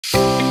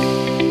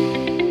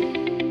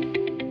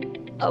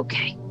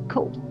Okay,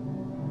 cool.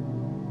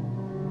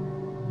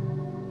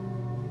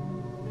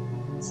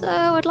 So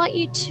I'd like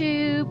you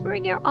to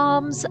bring your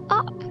arms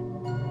up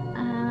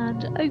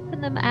and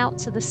open them out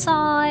to the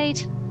side.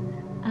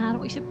 And I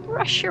want you to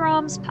brush your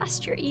arms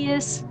past your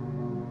ears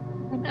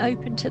and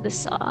open to the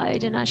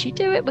side. And as you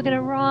do it, we're going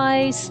to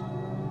rise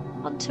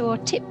onto our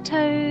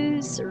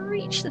tiptoes,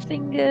 reach the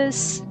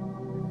fingers,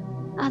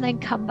 and then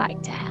come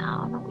back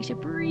down. I want you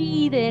to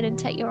breathe in and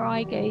take your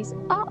eye gaze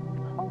up,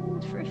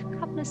 hold for a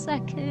couple of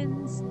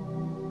seconds,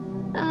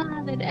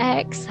 and then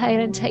exhale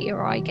and take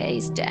your eye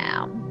gaze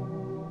down.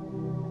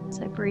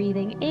 So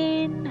breathing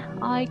in,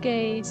 eye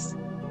gaze,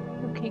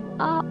 looking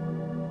up,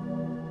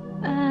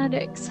 and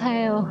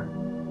exhale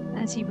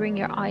as you bring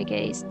your eye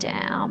gaze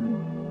down.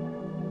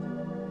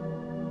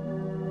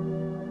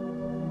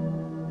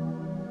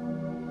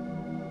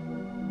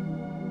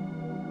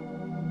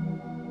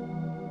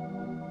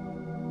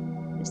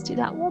 Let's do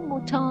that one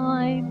more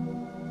time.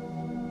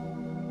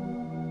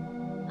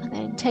 And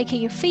then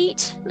taking your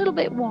feet a little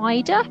bit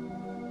wider,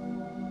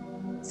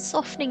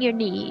 softening your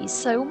knees.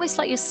 So almost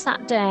like you're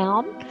sat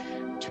down,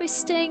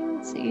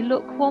 twisting. So you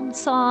look one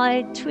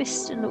side,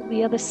 twist and look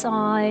the other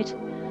side.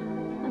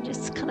 And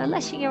just kind of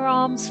letting your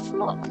arms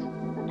flop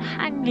and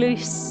hang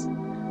loose.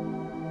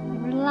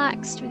 And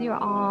relaxed with your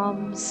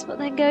arms, but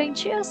then going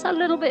just a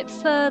little bit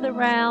further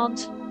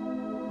round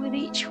with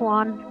each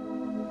one.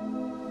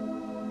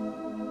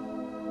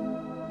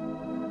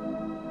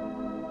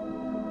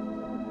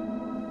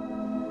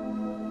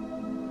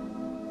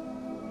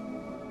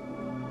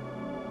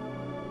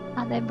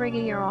 And then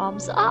bringing your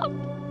arms up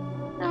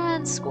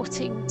and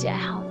squatting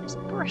down, just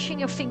brushing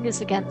your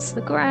fingers against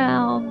the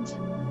ground.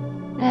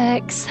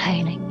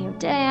 Exhaling your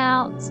day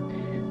out,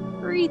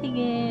 breathing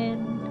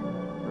in,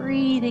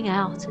 breathing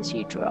out as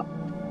you drop.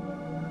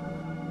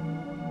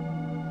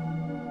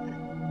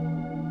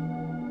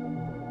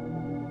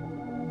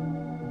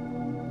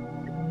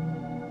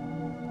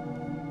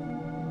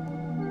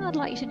 I'd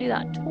like you to do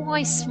that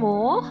twice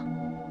more.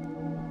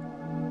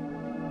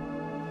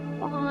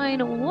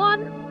 Final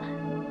one.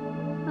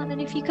 And then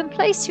if you can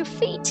place your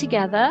feet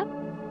together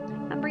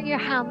and bring your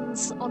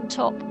hands on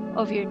top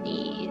of your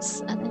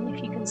knees. And then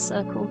if you can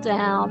circle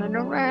down and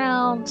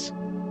around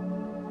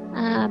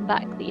and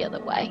back the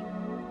other way.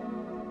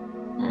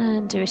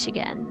 And do it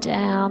again,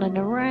 down and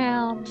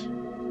around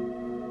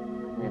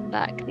and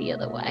back the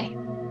other way.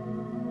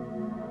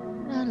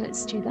 And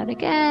let's do that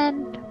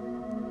again.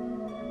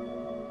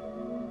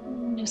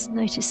 And just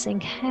noticing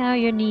how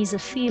your knees are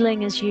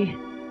feeling as you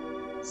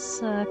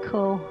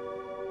circle.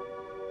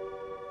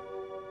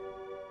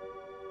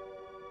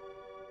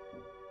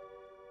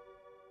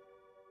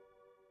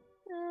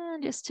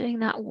 And just doing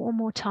that one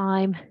more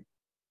time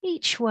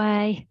each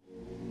way.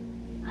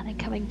 And then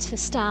coming to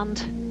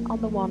stand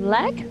on the one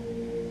leg.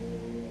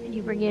 And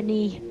you bring your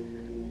knee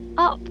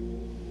up,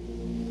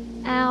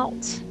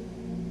 out,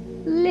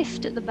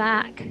 lift at the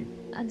back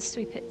and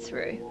sweep it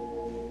through.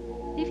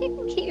 If you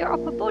can keep your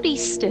upper body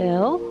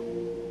still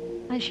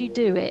as you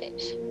do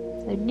it.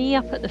 So knee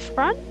up at the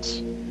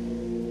front,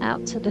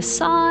 out to the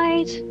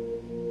side,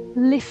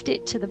 lift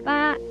it to the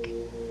back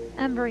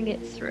and bring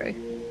it through.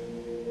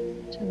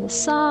 To the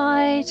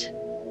side,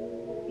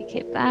 kick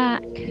it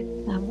back,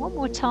 and one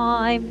more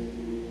time.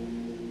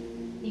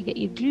 You get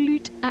your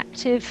glute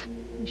active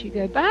as you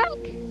go back.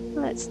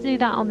 Let's do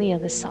that on the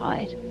other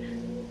side.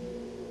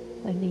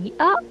 So knee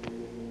up,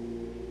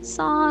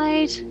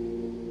 side,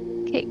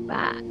 kick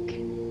back,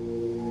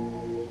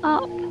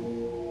 up,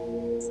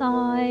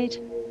 side,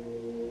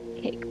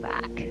 kick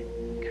back.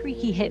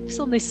 Creaky hips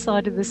on this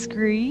side of the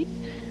screen.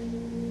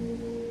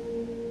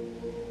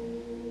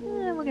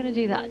 And we're going to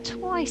do that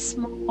twice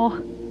more.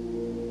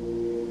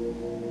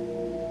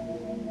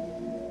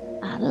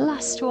 And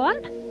last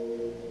one.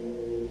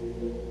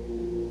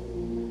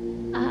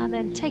 And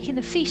then taking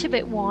the feet a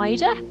bit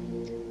wider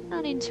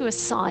and into a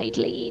side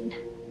lean.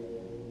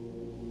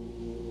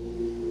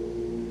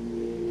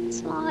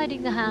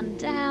 Sliding the hand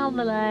down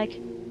the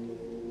leg.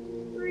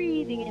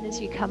 Breathing in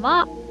as you come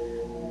up.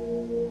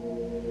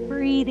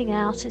 Breathing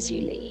out as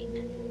you lean.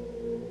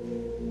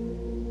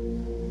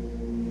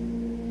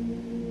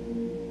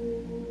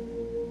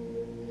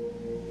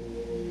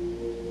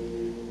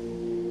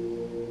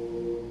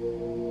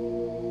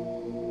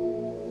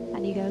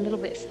 And you go a little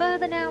bit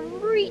further now,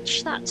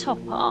 reach that top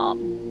arm.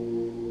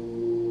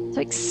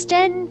 So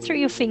extend through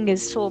your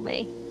fingers for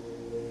me.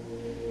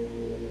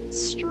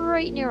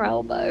 Straighten your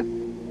elbow.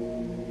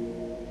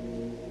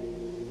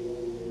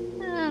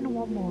 And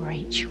one more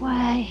each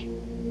way.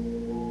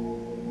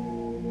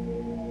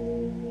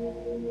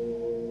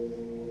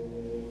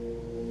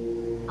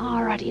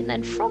 Alrighty, and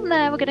then from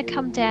there, we're going to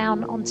come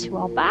down onto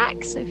our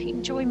back. So if you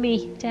can join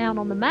me down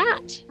on the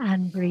mat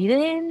and breathe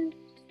in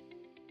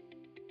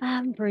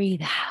and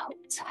breathe out.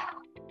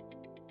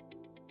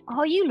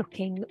 Are you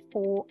looking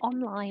for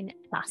online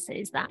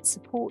classes that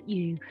support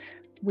you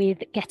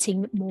with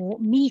getting more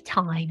me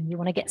time? You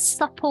want to get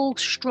supple,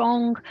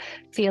 strong,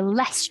 feel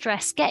less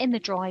stressed, get in the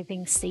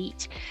driving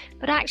seat,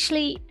 but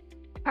actually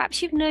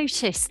Perhaps you've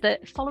noticed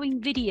that following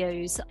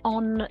videos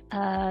on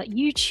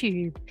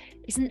YouTube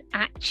isn't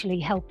actually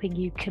helping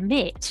you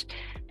commit.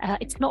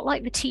 It's not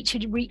like the teacher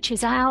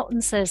reaches out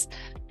and says,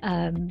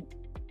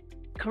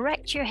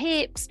 correct your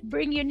hips,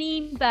 bring your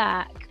knee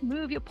back,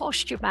 move your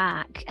posture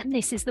back. And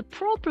this is the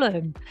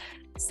problem.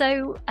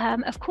 So,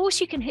 of course,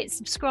 you can hit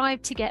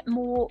subscribe to get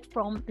more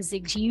from the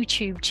Zigs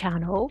YouTube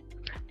channel.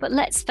 But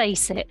let's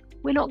face it,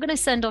 we're not going to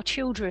send our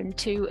children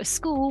to a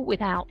school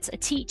without a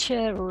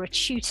teacher or a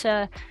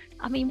tutor.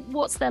 I mean,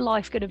 what's their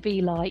life going to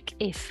be like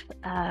if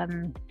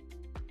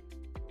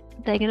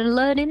they're going to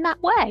learn in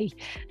that way?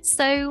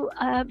 So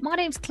my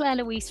name's Claire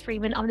Louise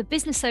Freeman. I'm the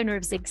business owner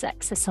of Zigs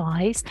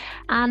Exercise,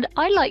 and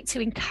I like to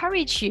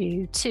encourage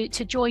you to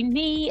join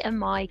me and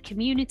my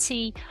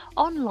community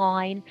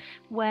online,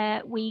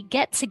 where we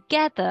get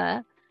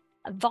together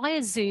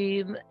via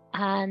Zoom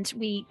and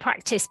we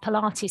practice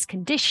Pilates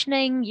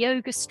conditioning,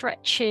 yoga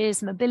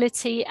stretches,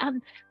 mobility.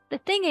 And the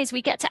thing is,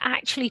 we get to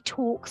actually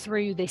talk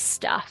through this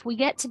stuff. We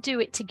get to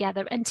do it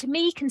together. And to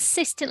me,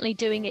 consistently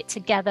doing it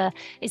together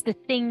is the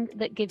thing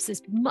that gives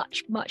us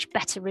much, much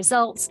better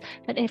results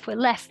than if we're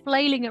left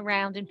flailing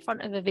around in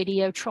front of a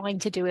video trying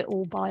to do it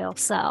all by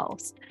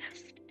ourselves.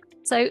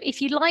 So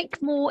if you'd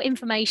like more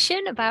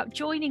information about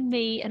joining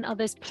me and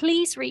others,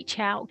 please reach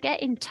out,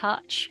 get in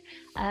touch.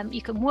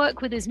 You can work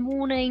with us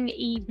morning,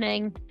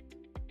 evening,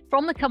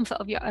 from the comfort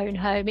of your own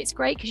home. It's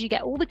great because you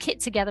get all the kit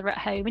together at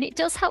home, and it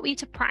does help you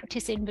to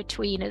practice in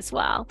between as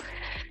well.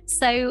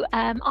 So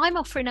I'm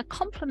offering a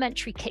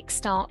complimentary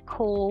kickstart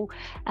call.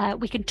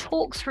 We can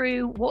talk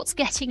through what's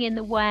getting in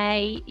the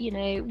way, you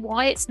know,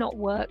 why it's not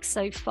worked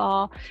so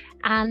far.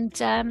 And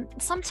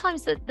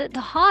sometimes the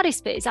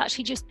hardest bit is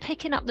actually just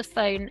picking up the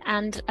phone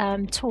and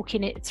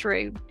talking it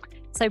through.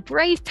 So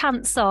brave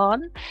pants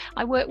on.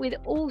 I work with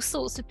all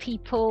sorts of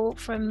people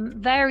from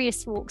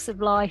various walks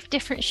of life,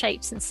 different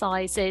shapes and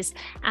sizes.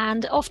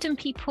 And often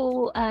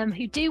people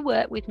who do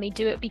work with me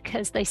do it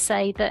because they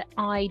say that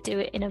I do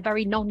it in a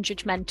very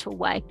non-judgmental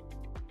way.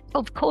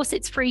 Of course,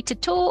 it's free to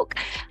talk,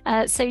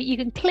 so you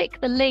can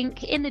click the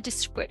link in the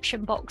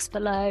description box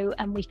below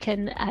and we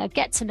can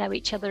get to know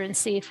each other and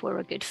see if we're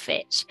a good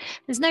fit.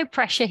 There's no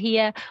pressure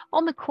here.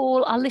 On the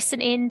call, I'll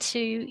listen in to,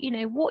 you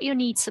know, what you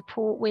need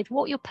support with,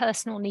 what your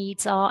personal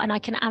needs are, and I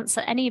can answer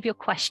any of your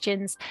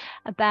questions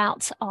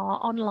about our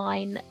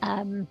online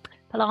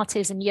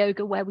Pilates and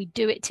yoga, where we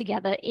do it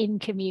together in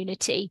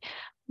community.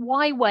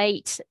 Why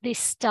wait? This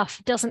stuff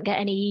doesn't get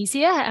any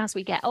easier as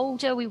we get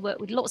older. We work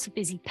with lots of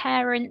busy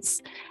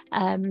parents,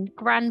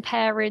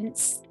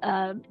 grandparents,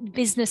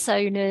 business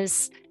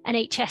owners,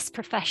 NHS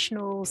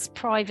professionals,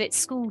 private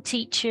school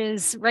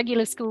teachers,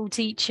 regular school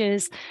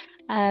teachers.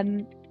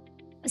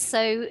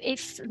 So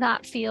if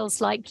that feels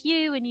like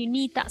you and you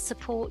need that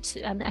support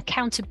and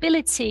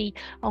accountability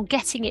on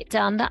getting it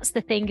done, that's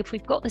the thing. If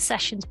we've got the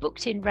sessions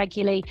booked in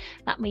regularly,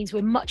 that means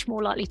we're much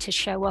more likely to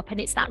show up. And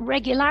it's that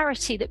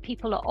regularity that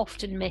people are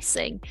often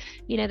missing.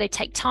 You know, they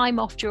take time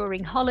off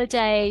during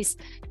holidays.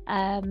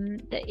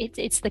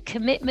 It's the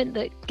commitment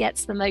that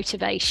gets the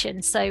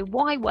motivation. So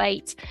why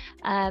wait?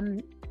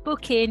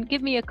 Book in,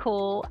 give me a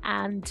call,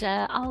 and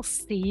I'll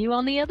see you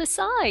on the other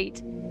side.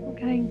 We're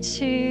going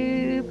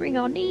to bring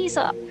our knees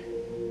up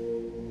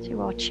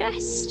to our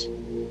chest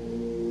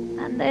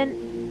and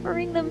then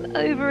bring them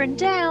over and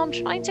down,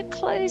 trying to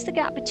close the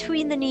gap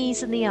between the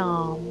knees and the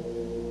arm.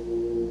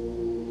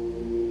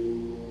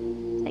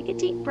 Take a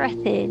deep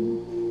breath in.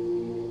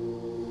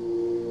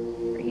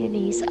 Bring your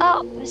knees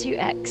up as you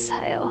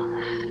exhale.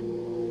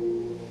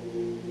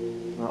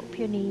 Drop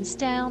your knees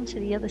down to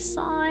the other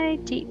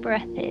side. Deep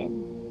breath in.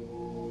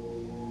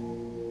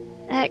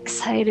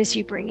 Exhale as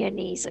you bring your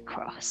knees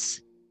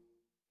across.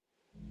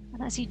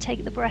 And as you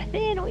take the breath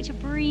in, I want you to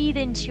breathe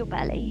into your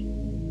belly.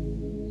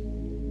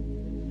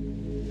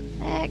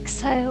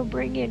 Exhale,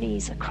 bring your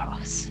knees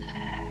across.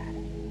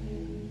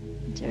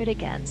 Do it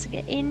again. So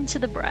get into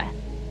the breath.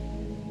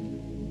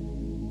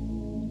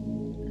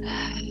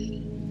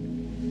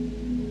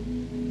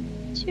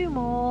 Two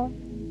more.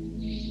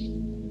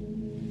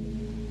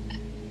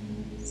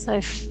 So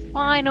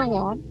final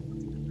one.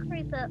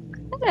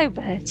 Hello,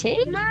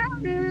 Bertie.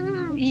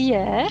 Mom.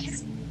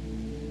 Yes.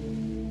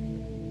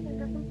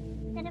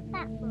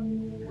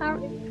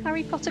 Mom.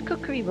 Harry Potter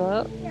cookery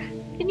book? Yeah.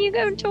 Can you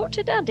go and talk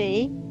to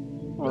Daddy?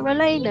 Or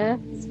Elena?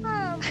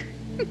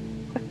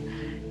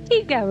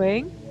 Keep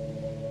going.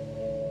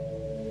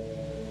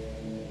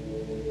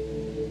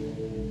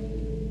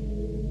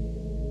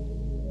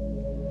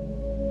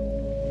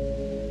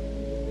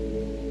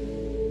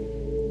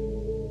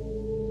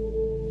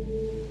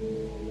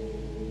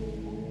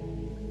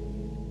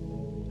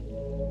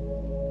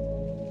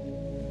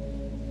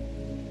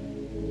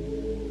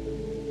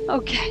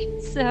 Okay,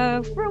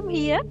 so from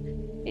here,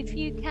 if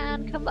you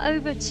can come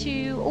over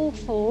to all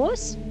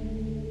fours,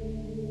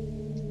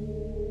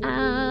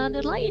 and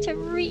I'd like you to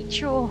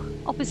reach your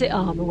opposite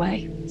arm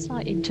away,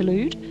 slight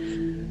interlude.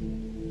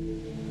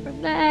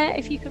 From there,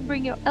 if you can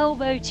bring your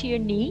elbow to your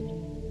knee,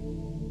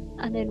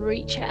 and then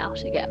reach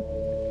out again.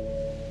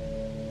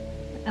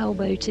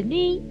 Elbow to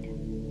knee,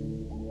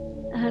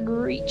 and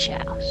reach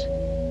out.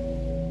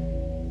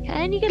 Okay,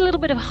 and you get a little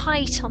bit of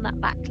height on that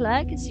back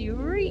leg as you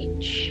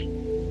reach.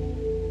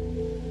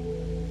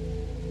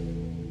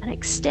 And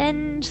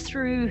extend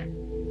through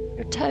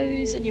your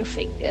toes and your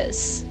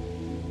fingers.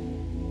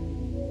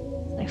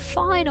 So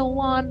final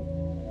one.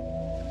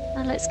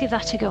 And let's give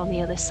that a go on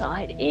the other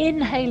side.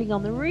 Inhaling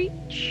on the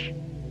reach.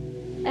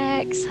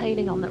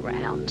 Exhaling on the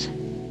round.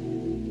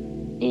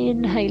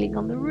 Inhaling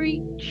on the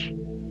reach.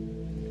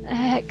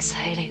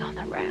 Exhaling on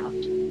the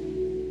round.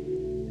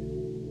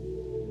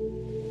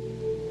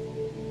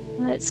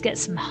 Let's get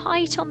some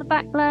height on the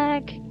back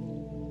leg.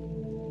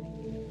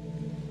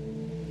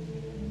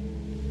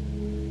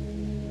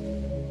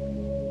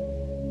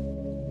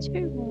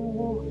 Two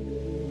more.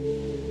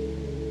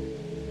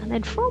 And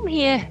then from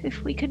here,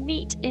 if we could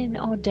meet in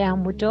our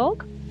downward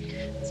dog.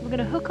 So we're going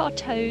to hook our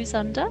toes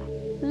under,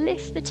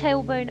 lift the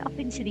tailbone up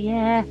into the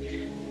air,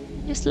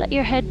 just let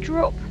your head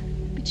drop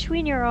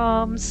between your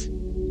arms,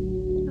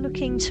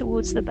 looking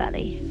towards the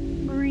belly.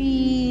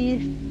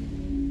 Breathe.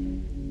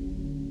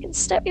 You can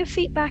step your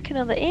feet back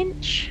another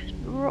inch,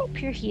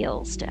 drop your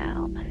heels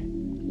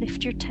down,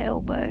 lift your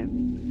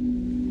tailbone.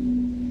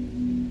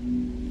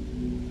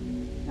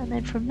 And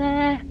then from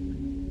there,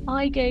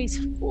 eye gaze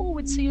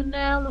forward, so you're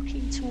now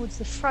looking towards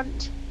the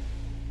front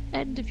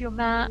end of your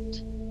mat.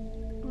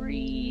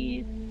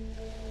 Breathe.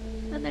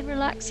 And then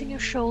relaxing your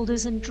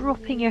shoulders and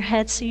dropping your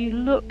head so you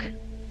look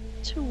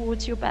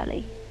towards your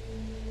belly.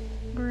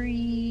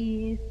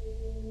 Breathe.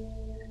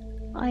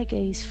 Eye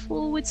gaze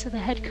forward so the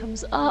head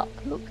comes up,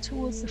 look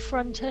towards the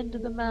front end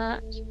of the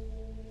mat.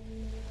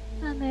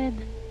 And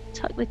then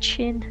tuck the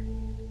chin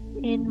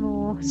in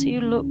more so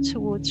you look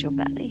towards your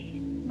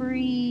belly.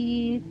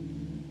 Breathe.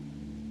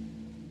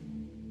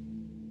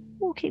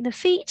 Walking the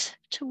feet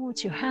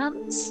towards your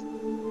hands.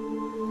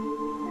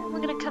 And we're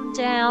going to come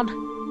down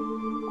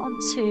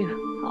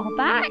onto our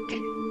back.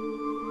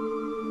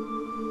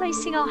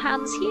 Placing our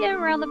hands here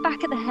around the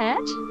back of the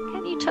head.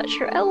 Can you touch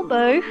your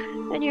elbow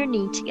and your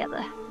knee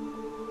together?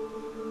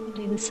 We'll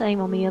do the same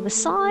on the other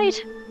side.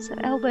 So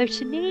elbow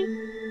to knee.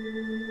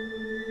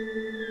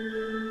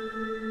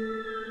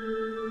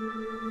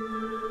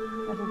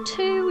 Level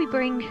 2, we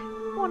bring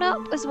one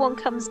up as one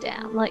comes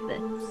down, like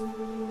this.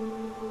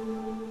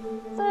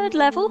 Third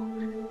level,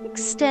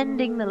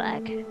 extending the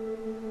leg.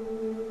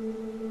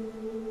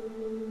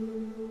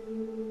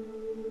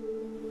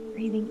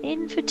 Breathing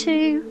in for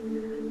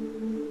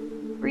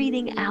 2,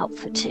 breathing out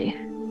for 2.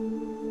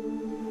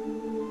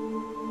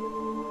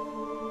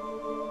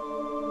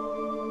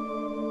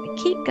 We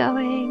keep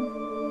going.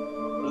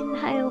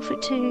 Inhale for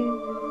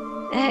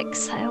 2,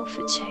 exhale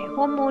for 2.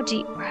 One more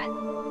deep breath.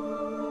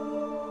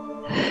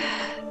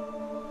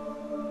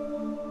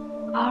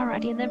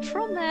 Alrighty, and then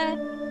from there,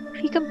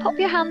 if you can pop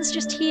your hands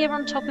just here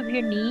on top of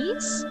your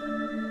knees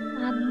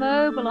and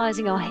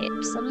mobilizing our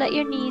hips. So let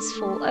your knees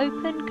fall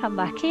open, come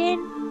back in,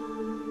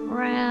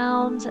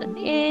 round and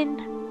in.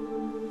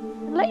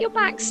 And let your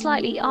back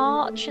slightly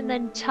arch and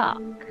then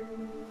tuck.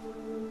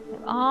 So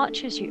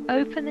arch as you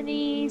open the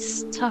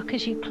knees, tuck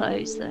as you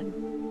close them.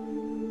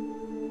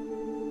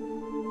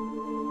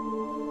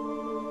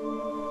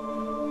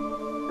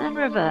 And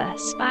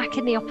reverse, back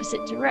in the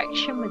opposite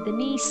direction with the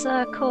knee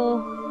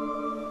circle.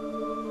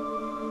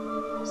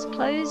 Just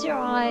close your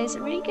eyes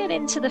and really get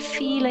into the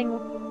feeling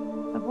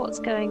of what's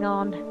going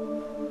on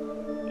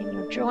in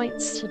your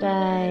joints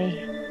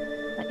today.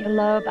 Let your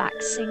lower back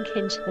sink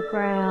into the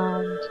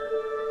ground.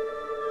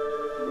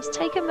 And just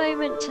take a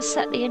moment to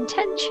set the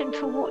intention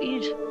for what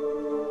you'd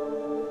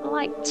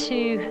like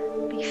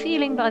to be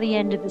feeling by the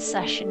end of the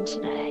session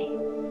today.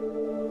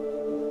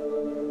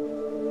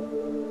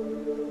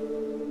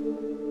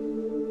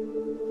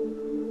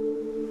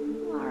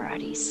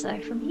 Alrighty, so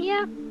from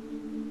here,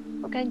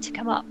 we're going to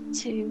come up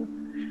to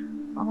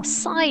our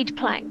side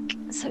plank.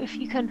 So if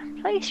you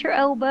can place your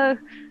elbow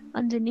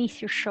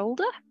underneath your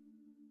shoulder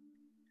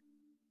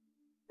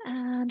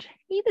and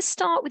either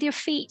start with your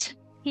feet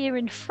here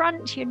in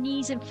front, your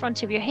knees in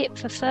front of your hip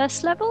for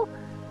first level,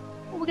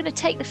 or we're going to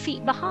take the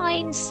feet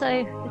behind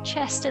so the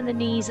chest and the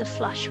knees are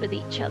flush with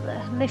each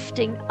other.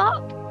 Lifting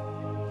up,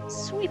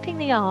 sweeping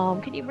the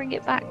arm. Can you bring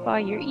it back by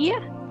your ear?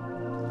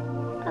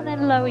 And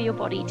then lower your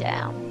body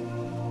down.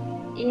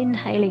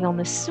 Inhaling on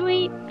the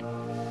sweep.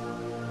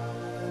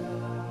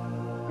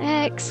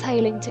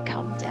 Exhaling to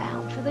come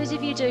down. For those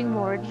of you doing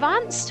more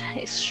advanced,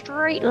 it's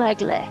straight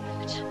leg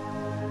lift.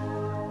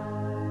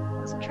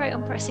 Concentrate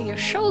on pressing your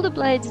shoulder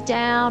blades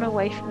down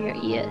away from your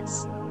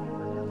ears.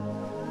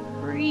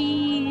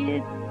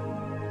 Breathe.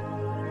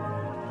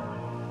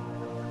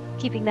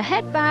 Keeping the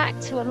head back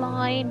to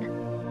align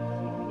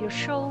with your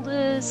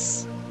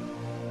shoulders.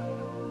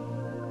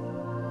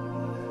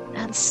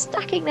 And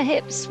stacking the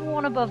hips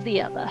one above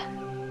the other.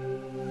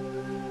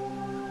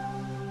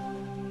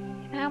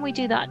 And we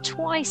do that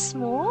twice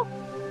more.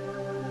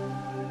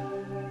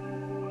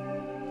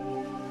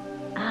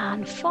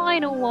 And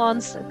final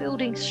one, so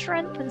building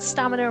strength and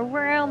stamina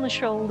around the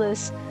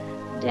shoulders,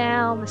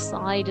 down the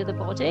side of the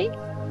body.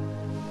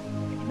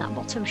 Giving that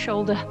bottom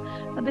shoulder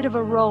a bit of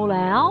a roll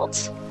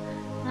out.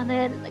 And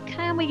then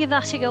can we give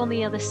that a go on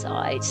the other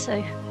side?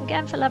 So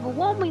again, for level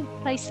 1, we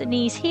place the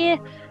knees here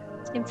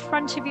in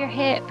front of your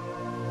hip.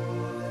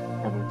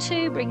 Level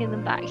 2, bringing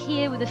them back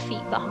here with the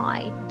feet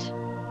behind.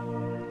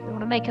 We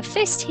want to make a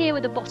fist here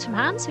with the bottom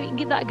hand, so you can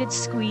give that a good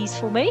squeeze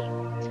for me.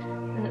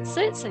 And that's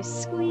it. So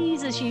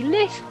squeeze as you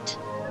lift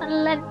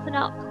and lengthen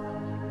up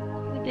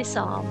with this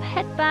arm.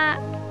 Head back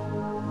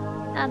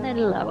and then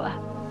lower.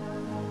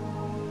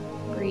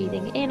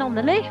 Breathing in on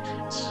the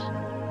lift.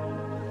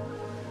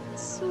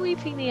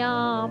 Sweeping the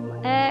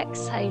arm,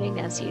 exhaling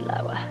as you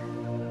lower.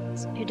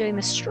 So if you're doing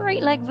the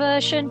straight leg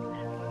version,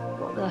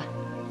 got the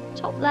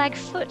top leg,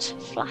 foot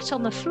flat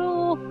on the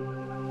floor.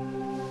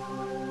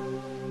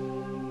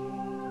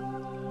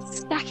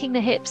 Stacking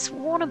the hips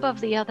one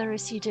above the other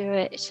as you do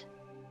it.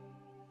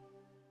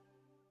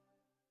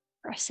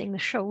 Pressing the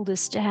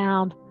shoulders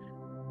down,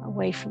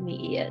 away from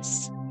the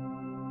ears.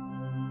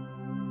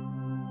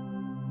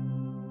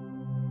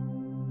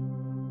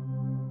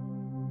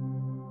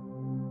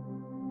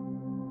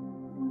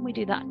 We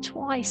do that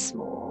twice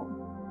more.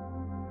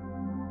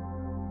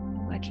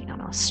 Working on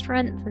our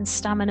strength and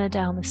stamina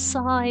down the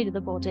side of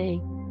the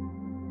body.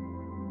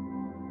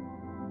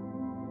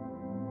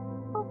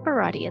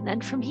 Alrighty, and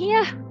then from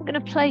here, we're going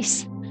to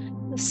place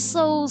the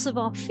soles of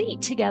our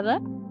feet together.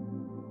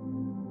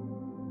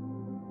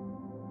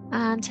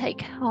 And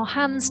take our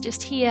hands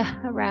just here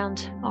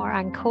around our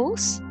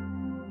ankles.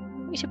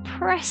 We need to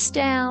press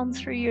down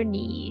through your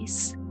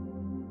knees.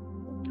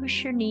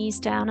 Push your knees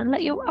down and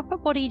let your upper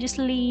body just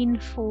lean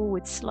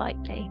forward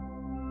slightly.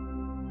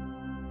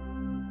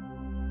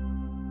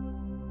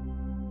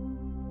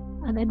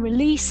 And then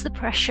release the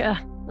pressure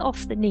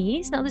off the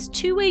knees. Now there's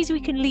two ways we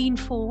can lean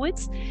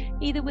forwards,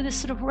 either with a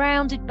sort of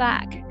rounded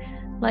back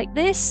like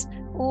this,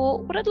 or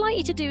what I'd like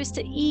you to do is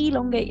to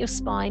elongate your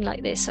spine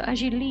like this. So as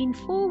you lean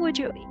forward,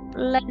 you're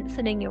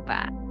lengthening your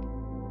back.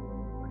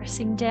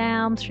 Pressing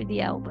down through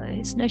the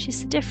elbows.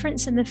 Notice the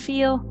difference in the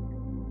feel.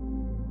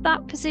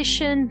 That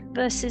position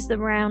versus the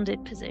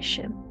rounded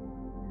position.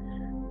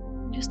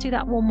 Just do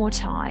that one more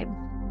time.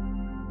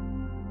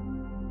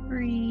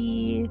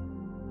 Breathe.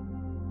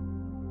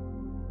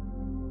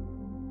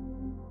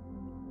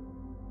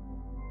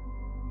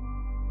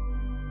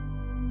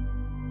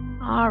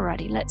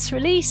 Alrighty, let's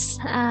release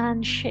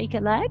and shake a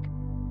leg.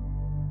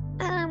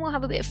 And we'll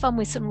have a bit of fun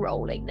with some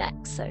rolling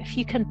next. So if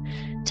you can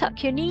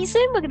tuck your knees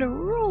in, we're going to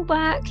roll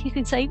back. You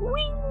can say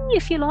wee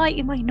if you like.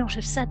 You might not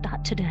have said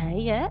that today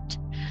yet.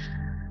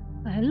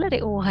 Let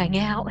it all hang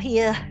out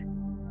here.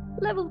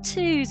 Level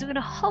 2, so we're going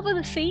to hover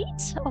the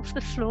feet off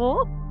the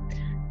floor.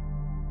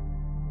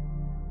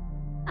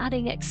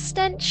 Adding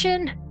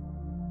extension,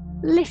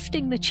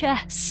 lifting the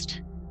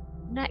chest.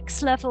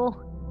 Next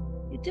level.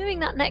 You're doing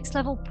that next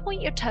level,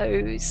 point your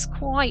toes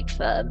quite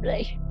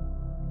firmly.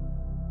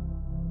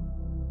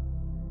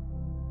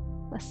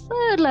 The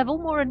third level,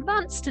 more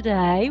advanced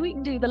today, we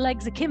can do the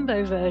legs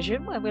akimbo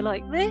version where we're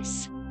like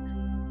this,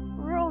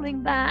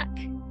 rolling back,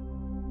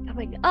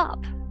 coming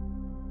up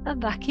and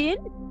back in.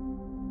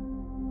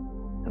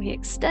 We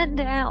extend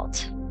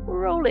out,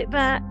 roll it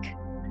back.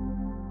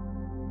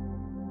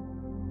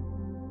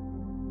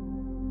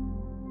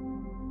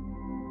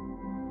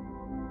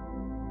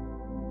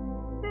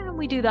 And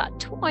we do that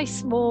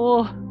twice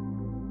more.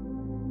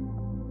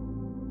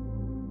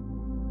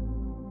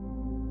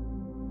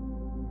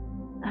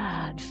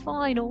 And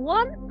final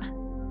one.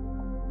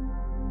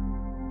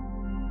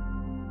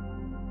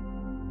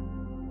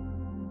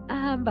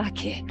 And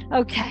back in.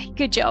 Okay,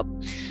 good job.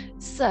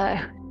 So,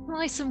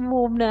 nice and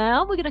warm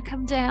now. We're going to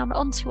come down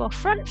onto our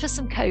front for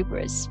some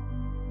cobras.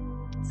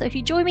 So if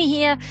you join me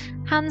here,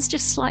 hands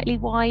just slightly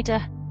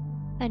wider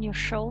than your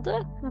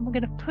shoulder. And we're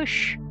going to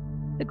push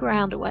the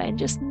ground away and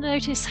just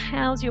notice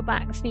how's your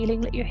back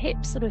feeling. Let your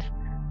hips sort of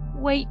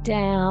weight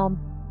down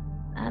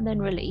and then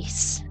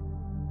release.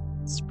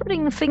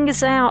 Spreading the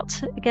fingers out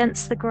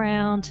against the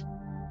ground.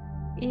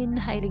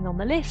 Inhaling on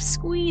the lift,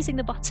 squeezing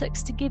the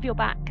buttocks to give your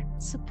back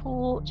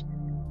support.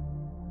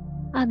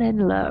 And then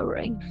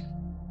lowering.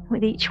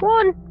 With each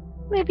one,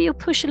 maybe you'll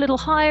push a little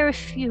higher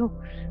if your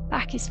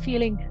back is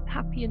feeling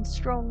happy and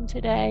strong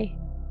today.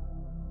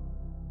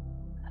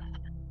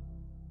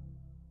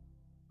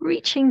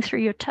 Reaching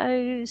through your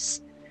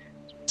toes,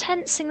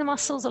 tensing the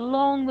muscles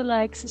along the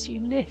legs as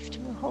you lift.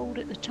 We'll hold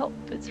at the top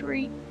for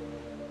 3,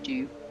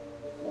 2,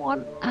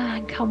 1,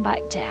 and come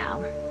back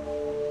down.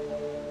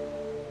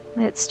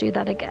 Let's do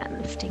that again.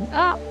 Lifting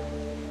up,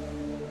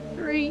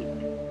 3,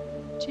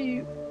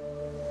 2,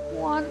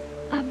 1,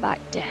 and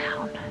back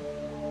down.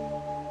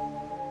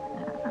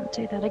 And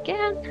do that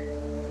again.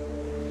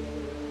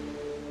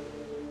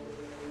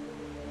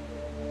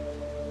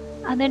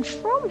 And then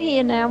from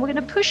here now, we're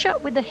going to push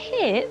up with the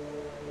hip.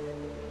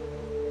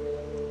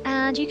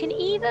 And you can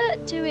either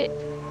do it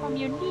from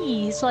your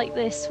knees like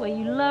this, where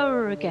you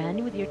lower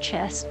again with your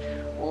chest,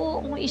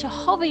 or I want you to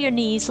hover your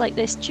knees like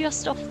this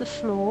just off the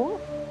floor.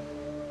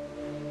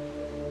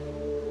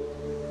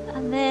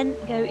 And then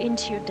go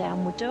into your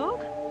downward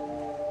dog.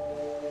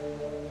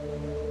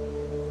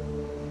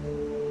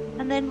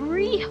 And then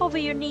re-hover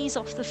your knees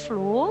off the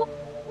floor,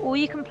 or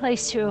you can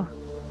place your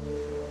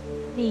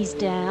knees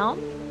down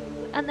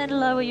and then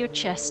lower your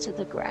chest to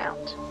the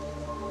ground.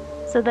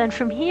 So then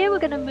from here, we're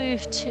going to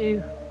move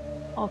to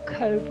our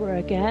cobra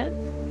again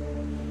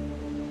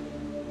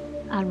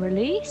and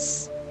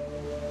release.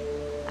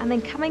 And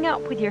then coming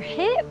up with your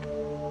hip,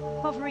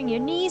 hovering your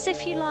knees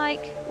if you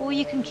like, or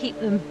you can keep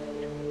them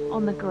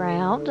on the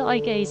ground. Eye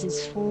gaze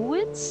is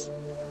forwards.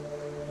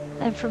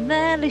 Then from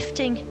there,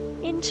 lifting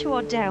into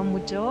our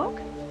downward dog,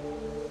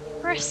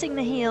 pressing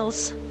the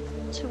heels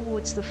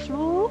towards the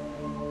floor,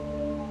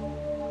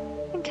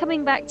 and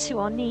coming back to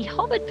our knee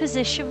hovered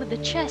position with the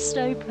chest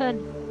open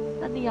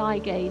and the eye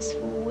gaze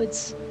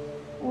forwards,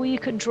 or you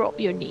can drop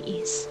your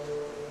knees.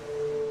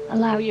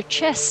 Allow your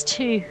chest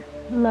to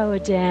lower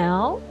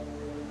down.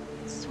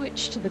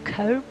 Switch to the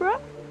cobra.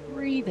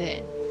 Breathe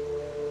in.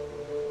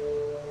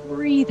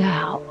 Breathe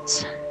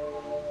out.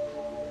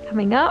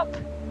 Coming up.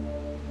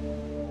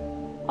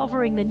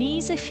 Hovering the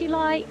knees if you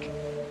like.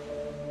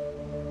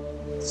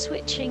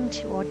 Switching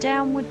to our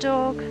downward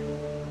dog.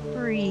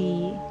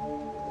 Breathe.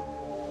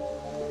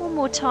 One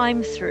more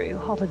time through.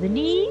 Hover the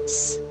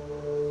knees.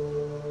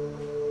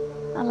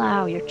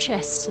 Allow your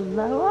chest to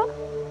lower.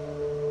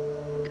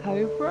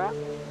 Cobra.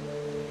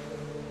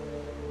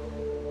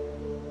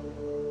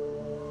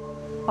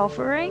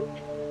 Hovering.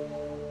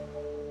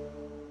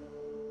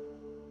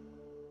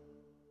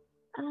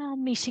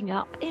 And meeting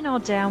up in our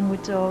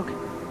downward dog.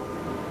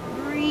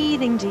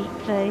 Breathing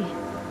deeply.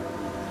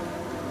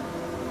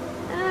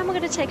 And we're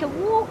going to take a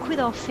walk with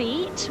our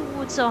feet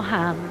towards our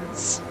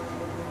hands.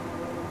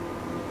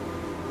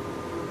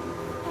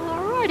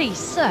 Alrighty,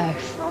 so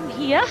from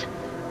here,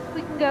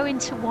 we can go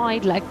into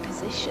wide leg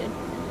position.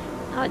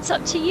 Now it's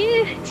up to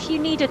you. If you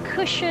need a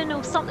cushion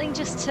or something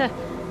just to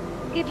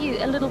give you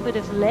a little bit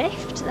of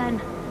lift, then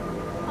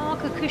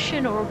park a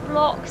cushion or a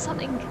block,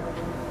 something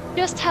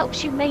just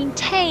helps you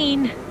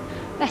maintain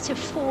better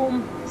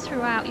form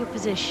throughout your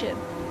position.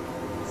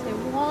 So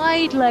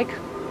wide leg,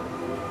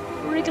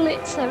 wriggle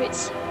it so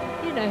it's,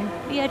 you know,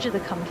 the edge of the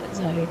comfort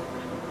zone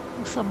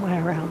or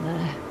somewhere around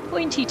there.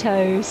 Pointy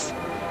toes,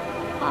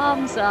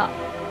 palms up,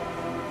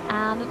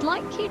 and I'd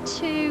like you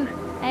to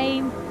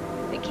aim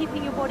at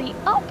keeping your body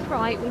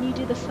upright when you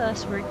do the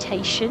first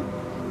rotation.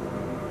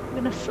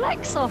 We're going to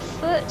flex our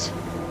foot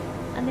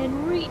and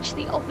then reach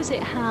the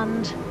opposite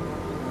hand,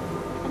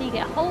 and you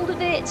get hold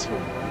of it, or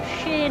your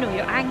shin or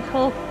your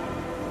ankle,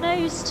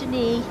 nose to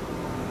knee,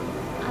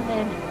 and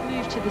then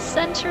move to the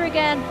center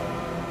again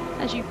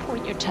as you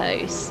point your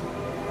toes.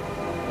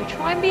 So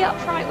try and be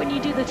upright when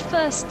you do the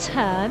first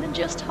turn and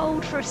just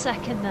hold for a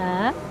second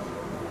there.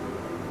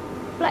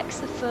 Flex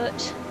the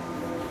foot,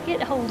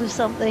 get hold of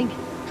something,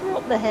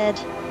 drop the head,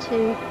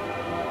 2,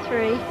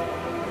 3,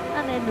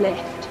 and then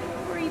lift.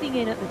 Breathing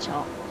in at the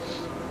top.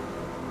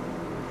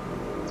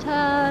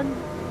 Turn,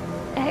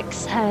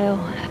 exhale,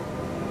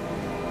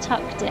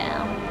 tuck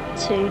down,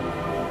 2,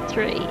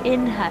 3,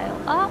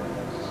 inhale, up,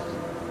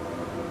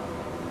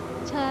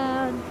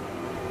 turn,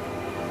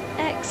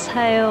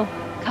 exhale,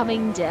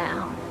 coming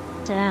down,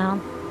 down,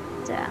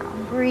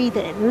 down, breathe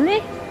in,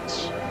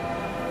 lift,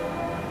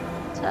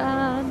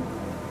 turn,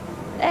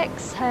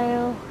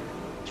 exhale,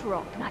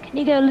 drop. Now can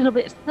you go a little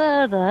bit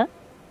further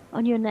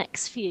on your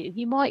next few?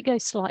 You might go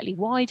slightly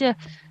wider,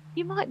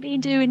 you might be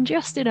doing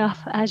just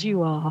enough as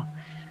you are.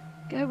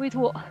 Go with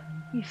what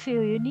you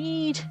feel you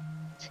need,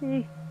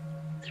 2,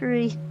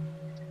 3,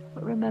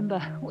 but remember,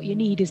 what you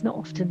need is not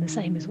often the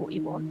same as what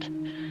you want.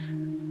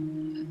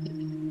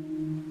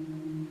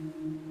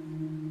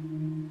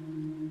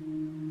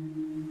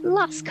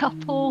 Last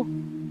couple.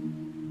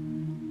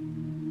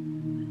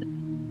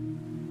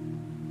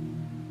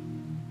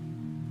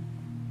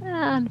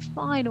 And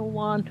final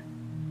one.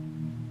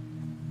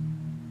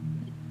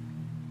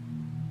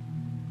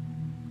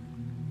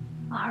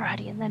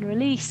 Alrighty, and then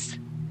release.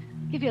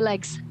 Give your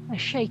legs a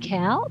shake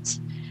out.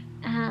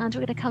 And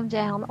we're going to come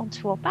down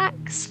onto our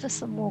backs for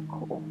some more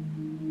core.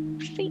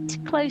 Feet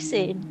close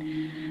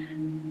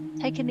in.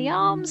 Taking the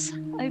arms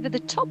over the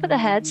top of the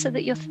head so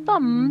that your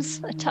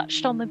thumbs are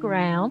touched on the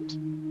ground.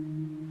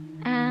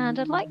 And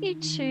I'd like you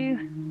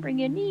to bring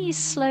your knees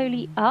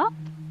slowly up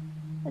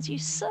as you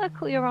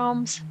circle your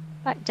arms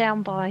back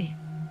down by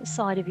the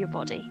side of your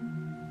body.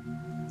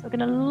 So we're going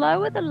to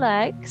lower the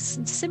legs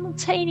and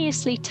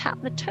simultaneously tap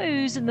the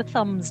toes and the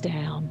thumbs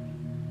down.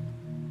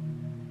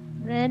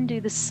 Then do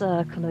the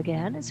circle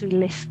again as we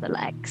lift the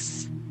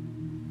legs.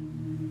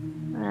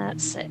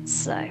 That's it.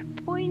 So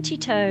pointy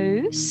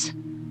toes,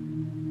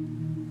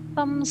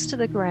 thumbs to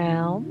the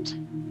ground,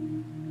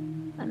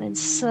 and then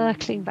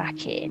circling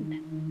back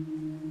in.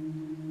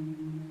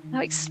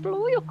 Now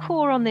explore your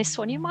core on this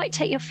one. You might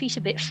take your feet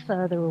a bit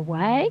further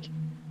away.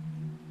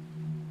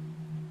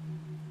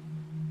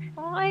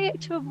 Try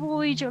to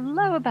avoid your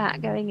lower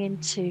back going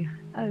into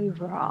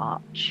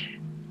overarch.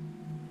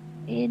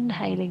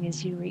 Inhaling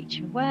as you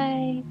reach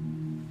away.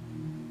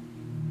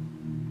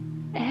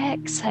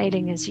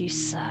 Exhaling as you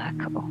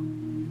circle.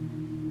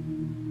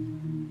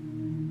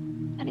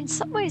 And in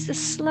some ways, the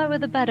slower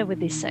the better with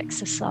this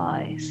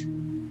exercise.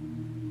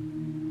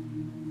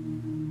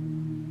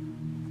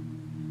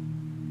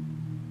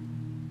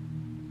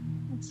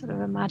 Sort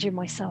of imagine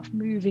myself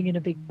moving in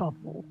a big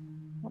bubble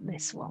on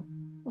this one,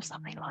 or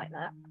something like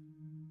that.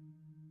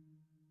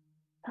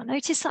 Now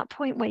notice that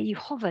point where you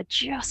hover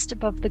just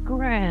above the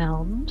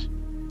ground.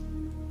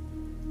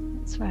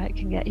 That's where it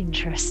can get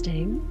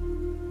interesting.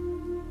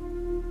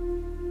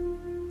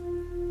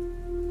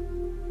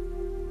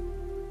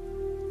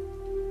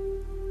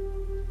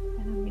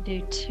 And we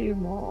do 2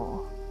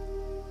 more.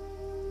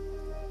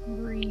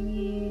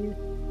 Breathe.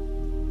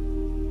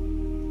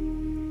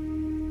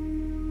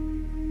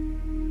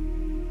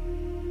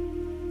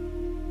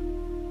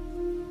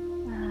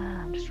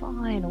 And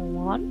final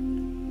one.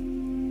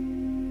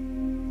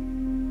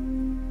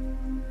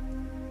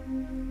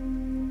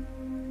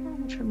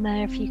 From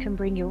there, if you can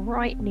bring your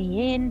right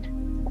knee in,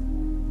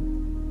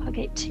 hug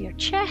it to your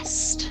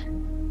chest,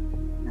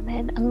 and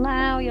then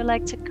allow your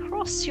leg to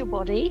cross your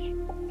body,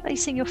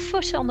 placing your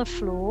foot on the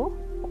floor,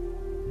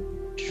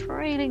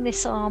 trailing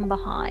this arm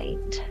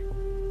behind,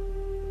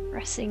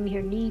 pressing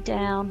your knee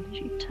down as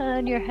you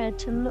turn your head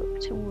to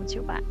look towards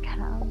your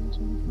backhand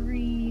and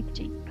breathe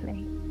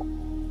deeply.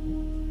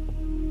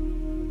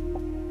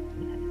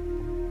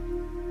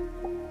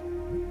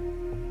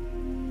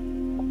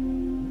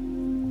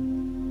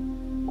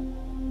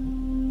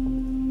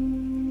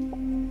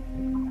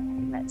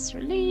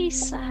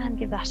 Release and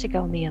give that a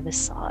go on the other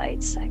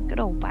side. So good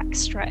old back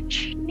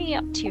stretch, knee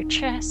up to your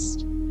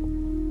chest,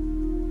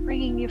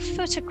 bringing your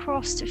foot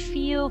across to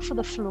feel for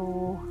the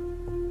floor,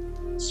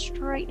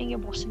 straightening your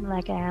bottom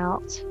leg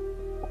out,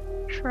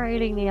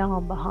 trailing the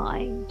arm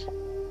behind.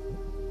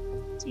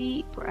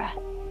 Deep breath.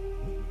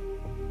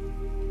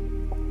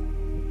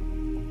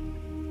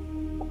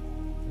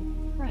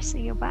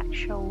 Pressing your back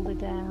shoulder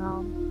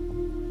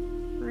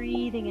down,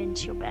 breathing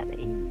into your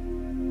belly.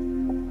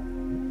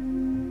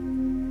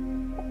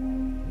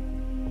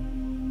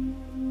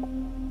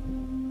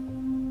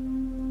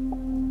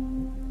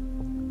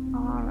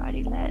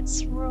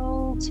 Let's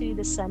roll to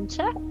the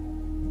center,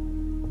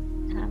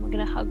 and we're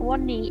going to hug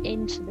one knee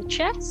into the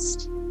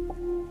chest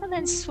and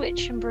then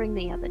switch and bring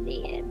the other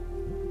knee in.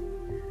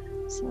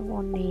 So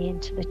one knee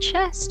into the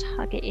chest,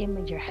 hug it in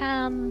with your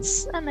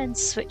hands, and then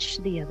switch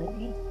to the other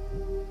knee.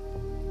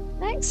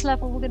 Next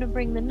level, we're going to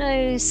bring the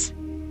nose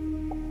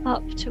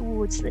up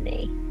towards the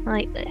knee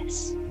like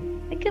this.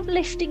 Think of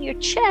lifting your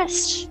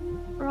chest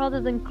rather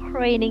than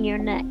craning your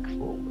neck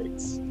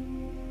forwards.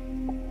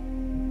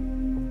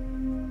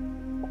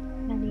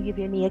 Give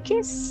your knee a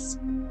kiss.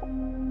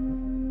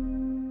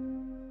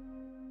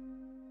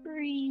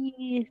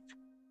 Breathe.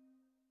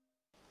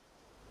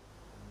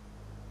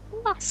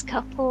 Last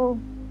couple.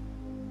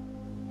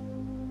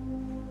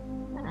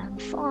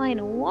 And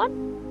final one.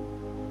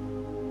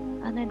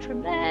 And then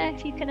from there,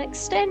 if you can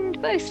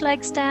extend both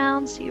legs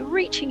down so you're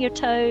reaching your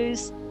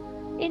toes,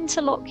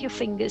 interlock your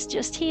fingers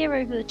just here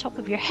over the top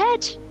of your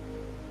head.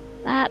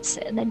 That's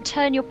it. And then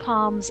turn your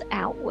palms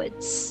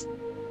outwards.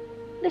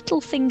 Little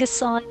finger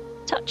side.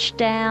 Touch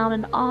down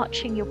and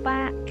arching your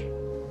back.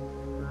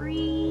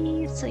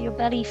 Breathe so your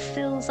belly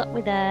fills up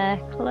with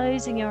air,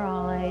 closing your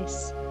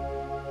eyes.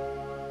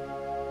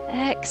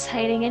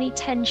 Exhaling any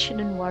tension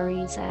and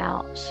worries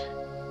out.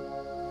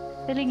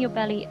 Filling your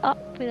belly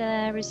up with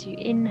air as you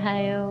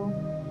inhale.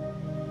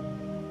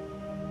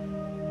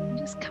 And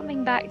just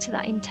coming back to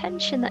that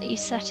intention that you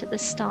set at the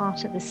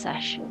start of the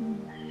session.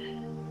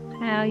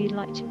 How you'd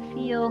like to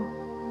feel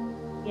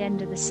at the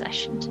end of the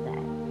session today.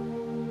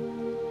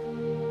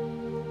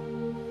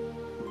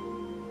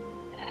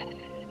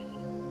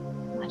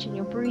 Imagine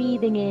you're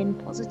breathing in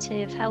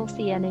positive,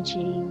 healthy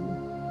energy.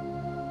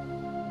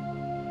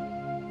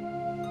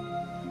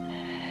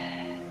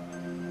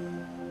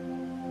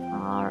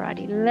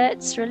 Alrighty,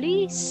 let's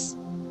release.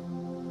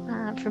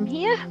 And from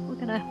here, we're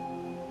going to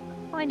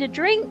find a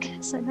drink.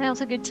 So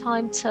now's a good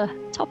time to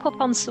top up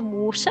on some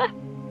water.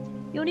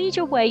 You'll need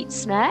your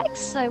weights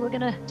next. So we're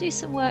going to do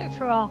some work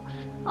for our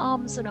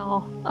arms and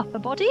our upper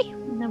body,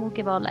 and then we'll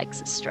give our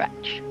legs a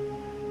stretch.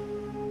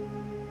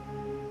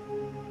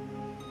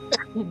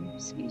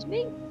 Excuse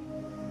me.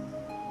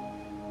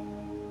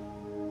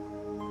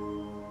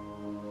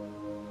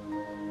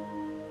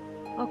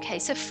 Okay,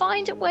 so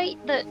find a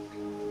weight that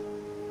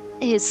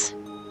is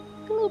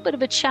a little bit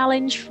of a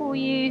challenge for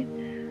you.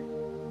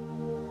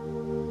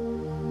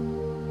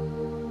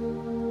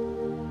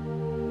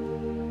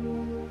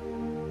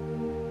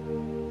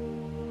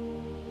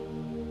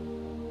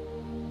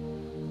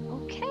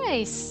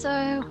 Okay,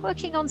 so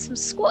working on some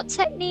squat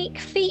technique,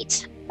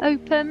 feet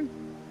open.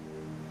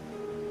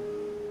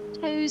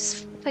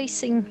 Toes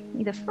facing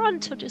either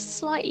front or just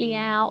slightly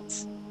out.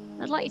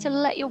 I'd like you to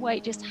let your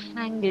weight just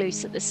hang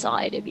loose at the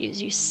side of you as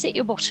you sit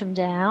your bottom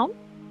down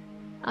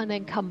and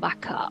then come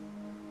back up.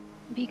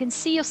 If you can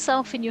see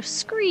yourself in your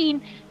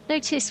screen,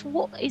 notice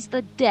what is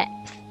the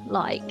depth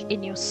like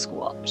in your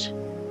squat.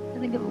 I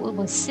think of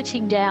almost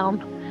sitting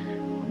down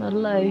on a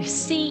low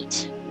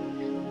seat.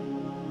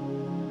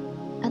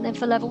 And then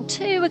for level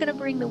 2, we're going to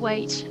bring the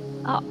weight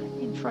up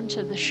in front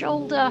of the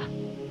shoulder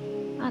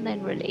and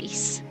then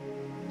release.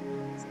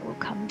 We'll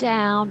come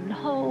down and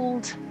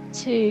hold,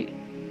 2,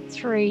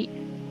 3,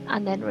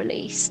 and then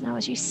release. Now,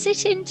 as you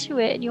sit into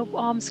it and your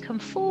arms come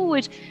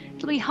forward,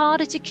 it'll be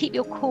harder to keep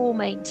your core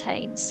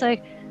maintained. So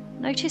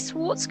notice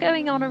what's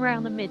going on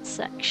around the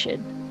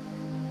midsection.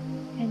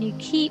 Can you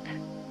keep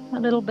a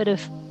little bit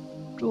of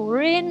draw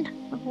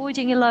in,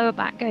 avoiding your lower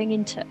back going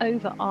into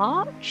over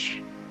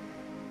arch?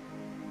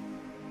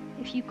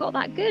 If you've got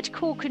that good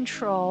core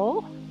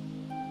control,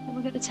 then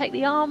we're going to take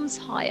the arms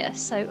higher,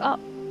 so up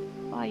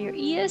by your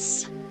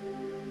ears.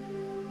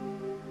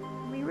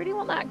 We really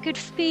want that good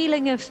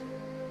feeling of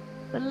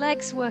the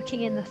legs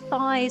working in the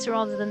thighs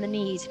rather than the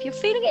knees. If you're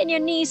feeling it in your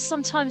knees,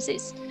 sometimes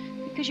it's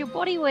because your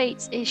body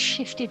weight is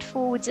shifted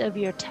forwards over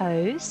your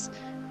toes.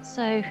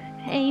 So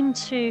aim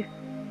to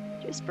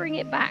just bring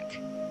it back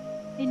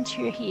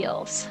into your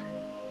heels.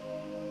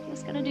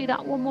 Just going to do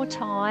that one more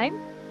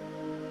time.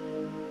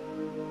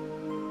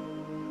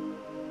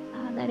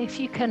 And then if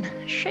you can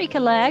shake a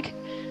leg,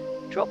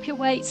 drop your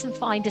weights and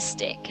find a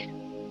stick.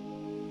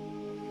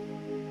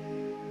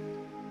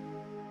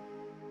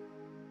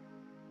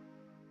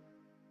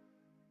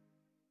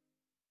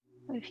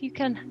 So if you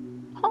can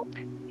pop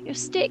your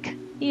stick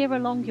here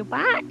along your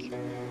back,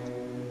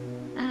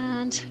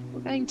 and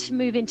we're going to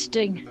move into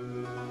doing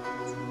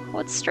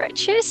quad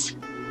stretches.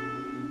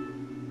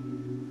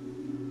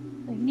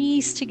 So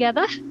knees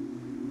together.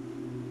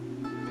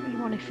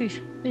 Everyone, if we've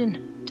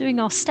been doing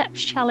our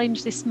steps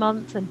challenge this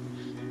month, and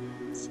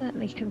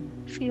certainly can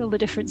feel the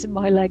difference in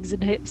my legs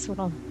and hips when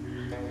I'm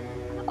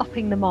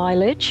upping the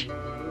mileage.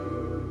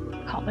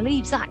 I can't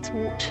believe Zach's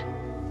walked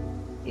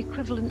the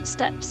equivalent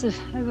steps of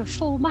over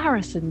 4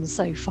 marathons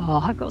so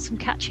far. I've got some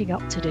catching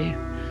up to do.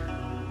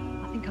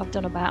 I think I've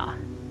done about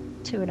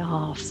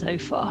 2.5 so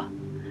far.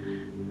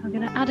 I'm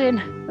going to add in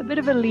a bit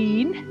of a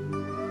lean.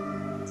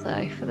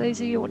 So for those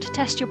of you who want to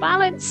test your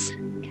balance,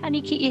 can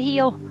you keep your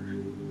heel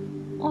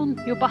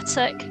on your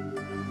buttock?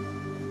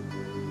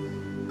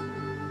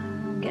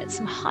 And get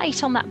some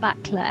height on that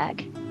back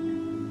leg.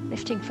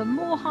 Lifting for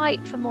more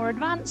height, for more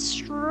advance,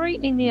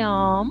 straightening the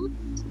arm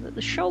so that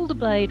the shoulder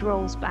blade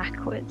rolls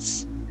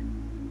backwards.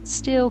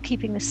 Still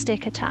keeping the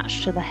stick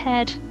attached to the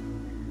head,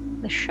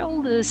 the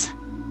shoulders,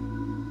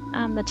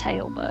 and the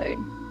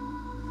tailbone.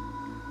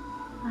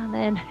 And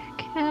then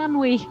can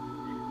we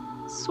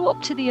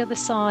swap to the other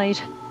side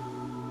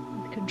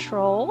with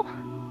control?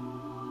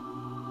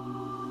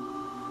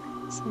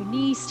 So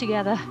knees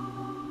together,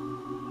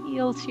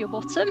 heel to your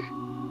bottom.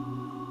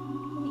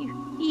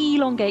 You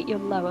elongate your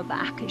lower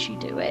back as you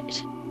do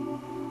it.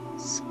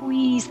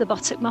 Squeeze the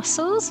buttock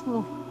muscles.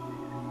 We'll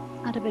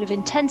add a bit of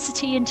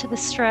intensity into the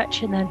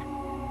stretch, and then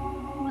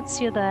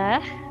once you're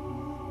there,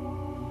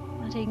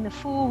 adding the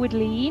forward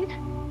lean,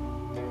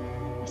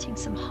 getting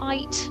some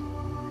height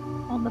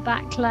on the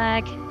back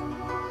leg,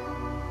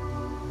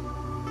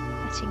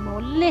 getting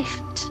more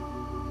lift,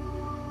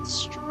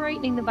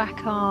 straightening the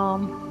back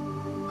arm,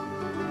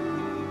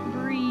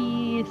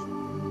 breathe,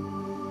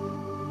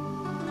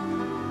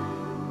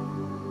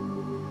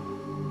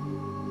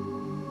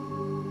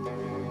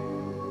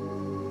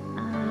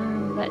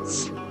 and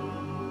let's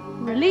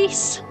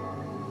release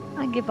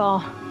and give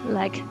our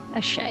leg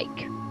a shake.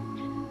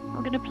 I'm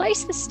going to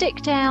place the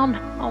stick down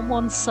on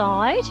one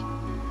side.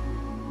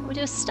 We'll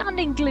do a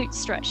standing glute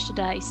stretch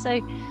today. So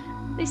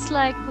this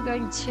leg, we're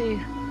going to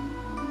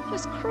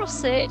just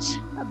cross it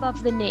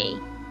above the knee.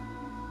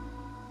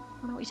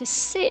 I want you to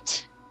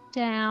sit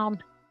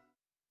down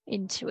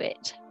into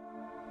it.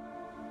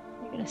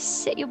 You're going to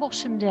sit your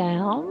bottom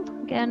down,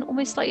 again,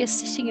 almost like you're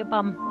sitting your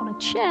bum on a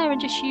chair, and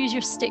just use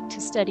your stick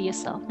to steady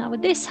yourself. Now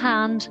with this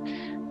hand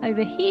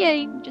over here,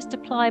 you can just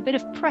apply a bit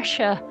of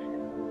pressure,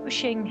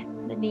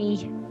 pushing the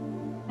knee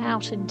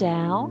out and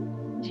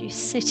down as you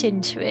sit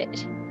into it.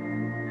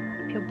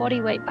 Keep your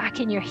body weight back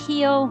in your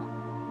heel.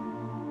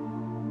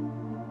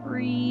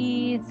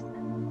 Breathe.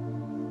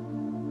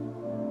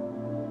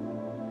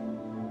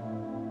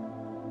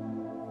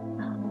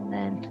 And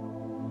then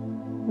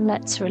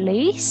let's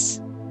release.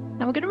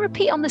 Now we're going to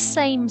repeat on the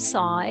same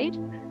side.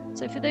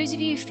 So for those of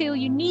you who feel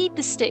you need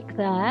the stick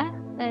there,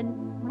 then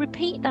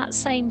repeat that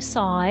same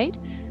side.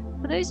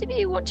 For those of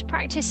you who want to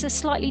practice a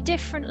slightly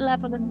different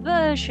level and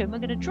version, we're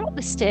going to drop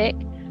the stick.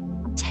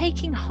 I'm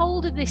taking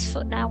hold of this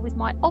foot now with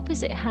my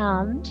opposite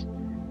hand,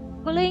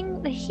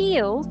 pulling the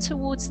heel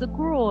towards the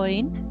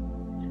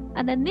groin,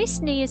 and then this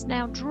knee is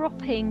now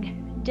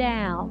dropping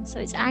down. So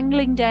it's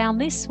angling down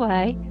this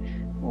way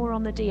or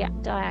on the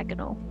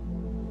diagonal.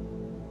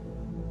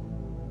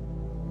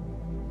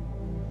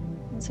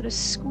 And sort of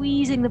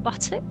squeezing the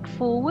buttock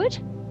forward.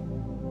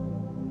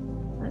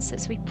 So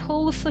as we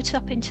pull the foot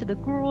up into the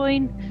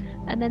groin,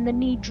 and then the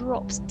knee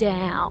drops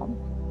down.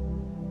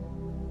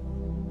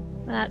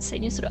 That's it,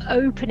 and you're sort of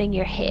opening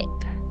your hip.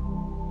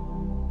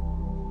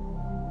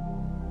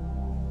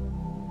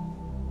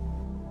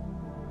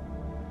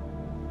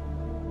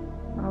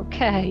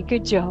 Okay,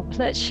 good job.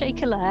 Let's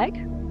shake a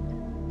leg.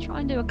 Try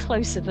and do a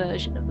closer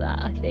version of that,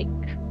 I think.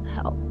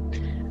 Help.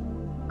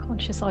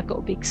 Conscious I've got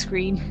a big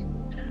screen.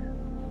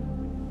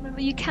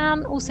 Remember, you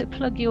can also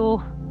plug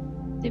your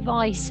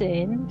device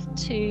in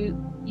to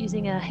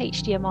using a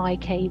HDMI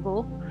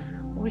cable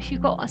Or if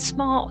you've got a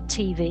smart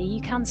TV, you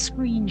can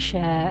screen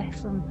share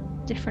from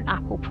different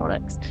Apple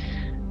products.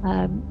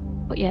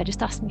 But yeah,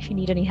 just ask me if you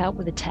need any help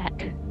with the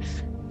tech.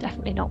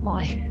 Definitely not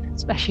my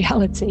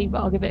speciality, but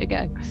I'll give it a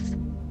go.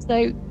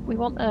 So we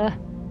want the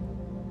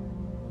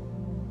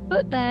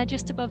foot there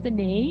just above the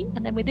knee,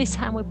 and then with this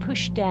hand we're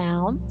pushed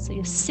down, so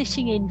you're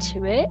sitting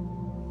into it.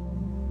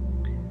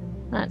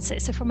 That's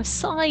it. So from a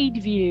side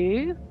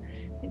view,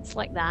 it's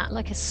like that,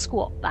 like a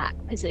squat back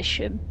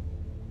position.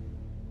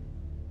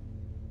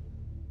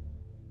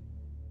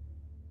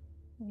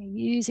 You're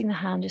using the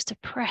hand just to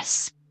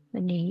press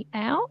the knee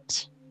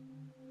out.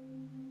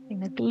 Bring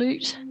the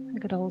glute, a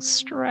good old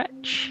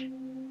stretch.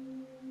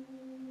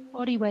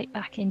 Body weight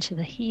back into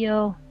the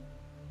heel.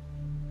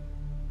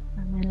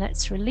 And then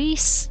let's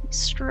release,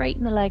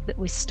 straighten the leg that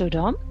we stood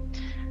on.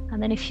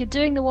 And then if you're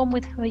doing the one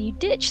where you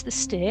ditch the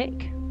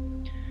stick,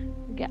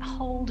 you get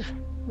hold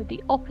with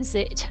the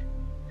opposite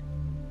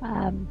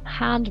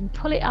hand and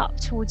pull it up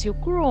towards your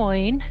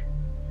groin.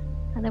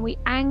 And then we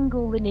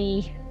angle the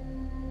knee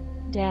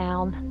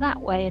down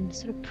that way and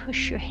sort of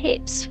push your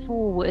hips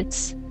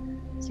forwards.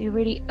 So you're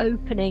really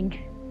opening,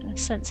 a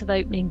sense of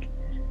opening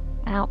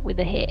out with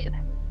the hip.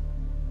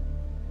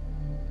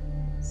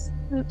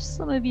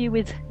 Some of you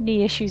with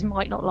knee issues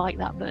might not like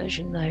that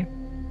version though.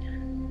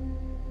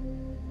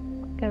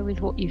 Go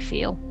with what you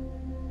feel.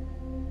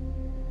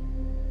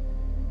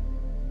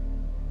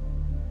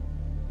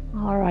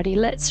 Alrighty,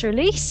 let's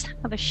release,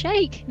 have a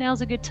shake.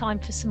 Now's a good time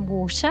for some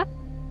water.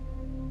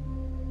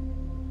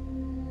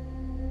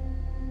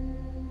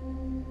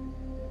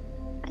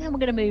 And we're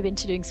going to move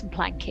into doing some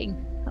planking.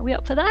 Are we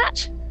up for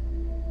that?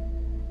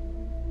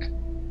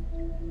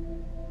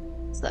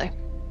 So,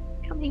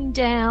 coming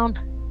down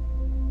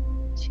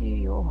to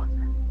your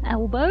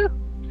elbow,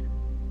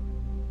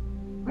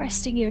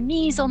 resting your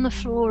knees on the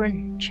floor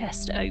and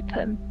chest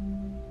open.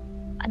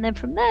 And then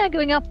from there,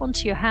 going up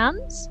onto your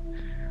hands,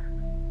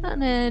 and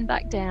then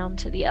back down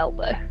to the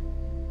elbow.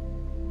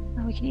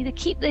 Now we can either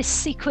keep this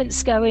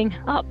sequence going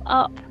up,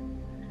 up,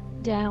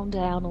 down,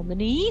 down on the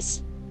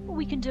knees, or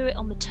we can do it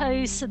on the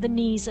toes so the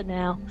knees are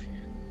now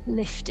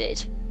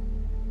lifted.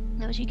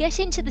 Now as you get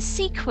into the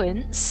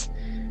sequence,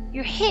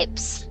 your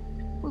hips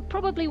will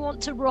probably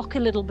want to rock a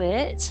little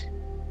bit.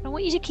 I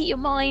want you to keep your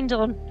mind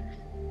on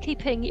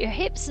keeping your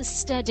hips as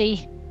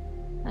steady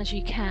as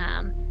you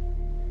can.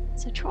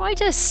 So try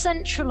to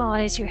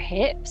centralize your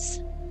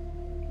hips.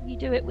 You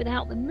do it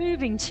without them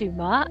moving too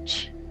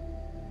much.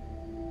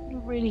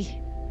 It'll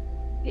really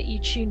get you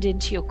tuned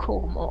into your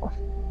core more.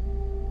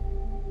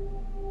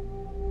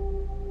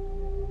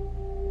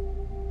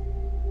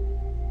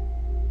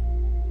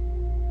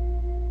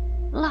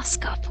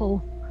 Last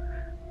couple.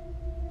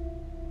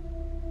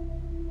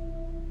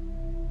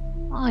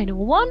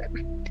 Final one.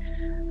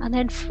 And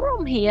then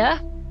from here,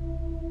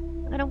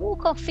 we're going to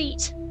walk our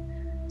feet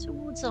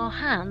towards our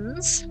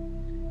hands,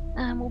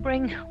 and we'll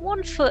bring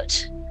one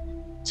foot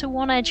to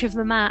one edge of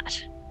the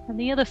mat and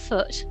the other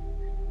foot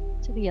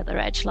to the other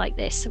edge like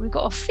this. So we've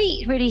got our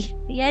feet really,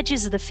 the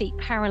edges of the feet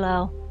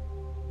parallel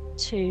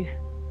to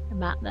the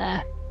mat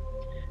there.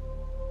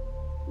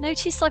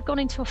 Notice I've gone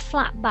into a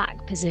flat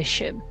back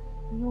position.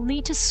 You'll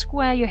need to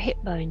square your hip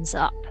bones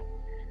up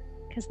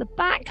because the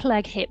back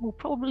leg hip will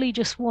probably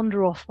just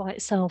wander off by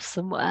itself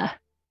somewhere.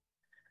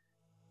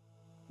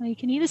 Now you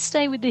can either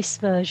stay with this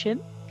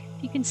version.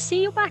 If you can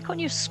see your back on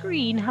your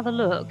screen, have a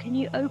look. Can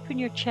you open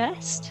your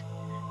chest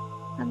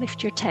and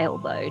lift your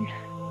tailbone?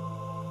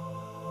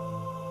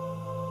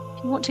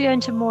 If you want to go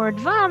into more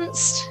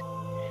advanced,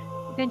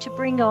 we're going to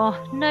bring our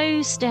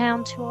nose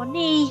down to our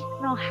knee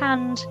and our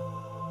hands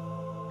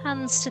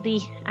to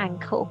the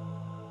ankle.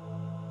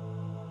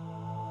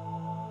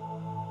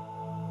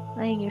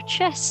 Laying your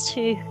chest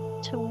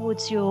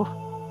towards your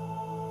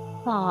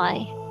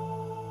thigh.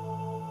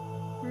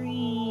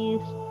 Breathe.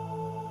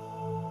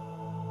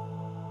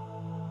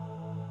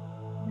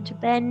 And to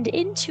bend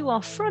into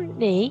our front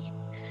knee.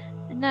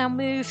 And now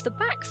move the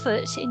back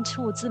foot in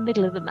towards the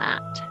middle of the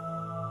mat.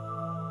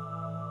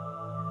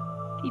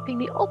 Keeping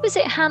the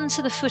opposite hand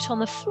to the foot on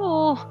the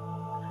floor,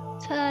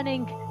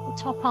 turning the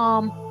top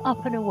arm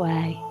up and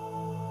away.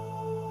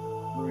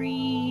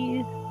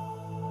 Breathe.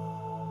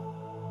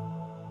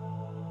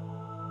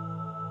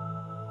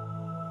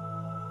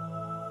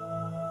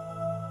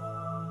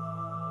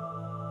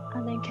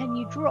 And then can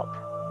you drop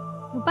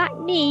your back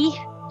knee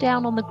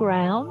down on the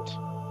ground?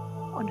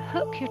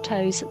 Unhook your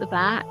toes at the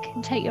back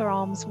and take your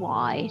arms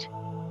wide.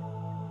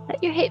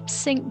 Let your hips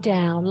sink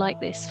down like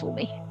this for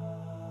me.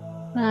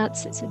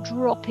 That's it, so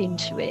drop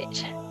into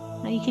it.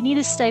 Now you can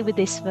either stay with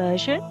this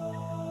version.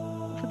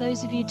 For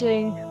those of you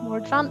doing more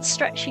advanced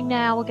stretching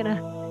now, we're going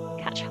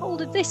to catch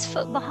hold of this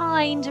foot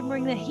behind and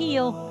bring the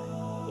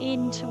heel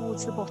in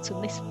towards the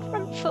bottom. This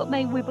front foot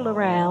may wibble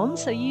around,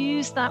 so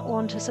use that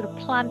one to sort of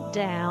plant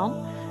down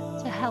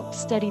to help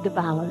steady the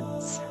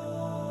balance.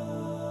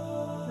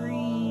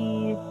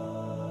 Breathe.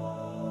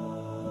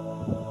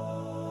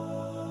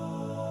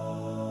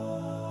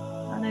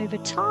 And over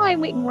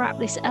time, we can wrap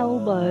this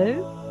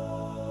elbow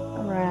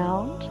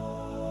around.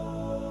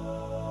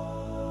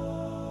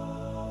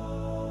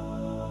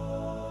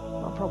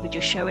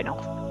 just showing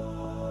off.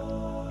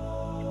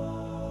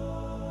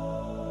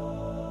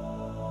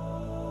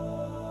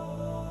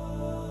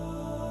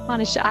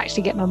 Managed to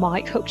actually get my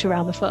mic hooked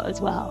around the foot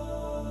as well.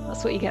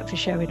 That's what you get for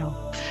showing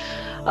off.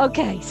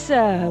 Okay,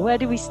 so where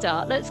do we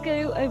start? Let's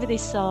go over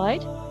this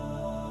side.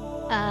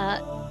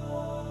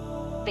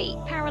 Feet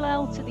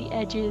parallel to the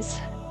edges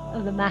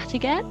of the mat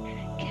again.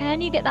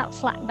 Can you get that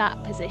flat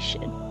back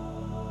position?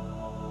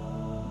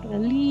 I'm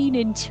going to lean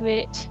into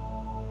it,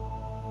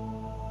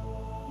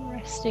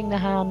 resting the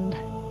hand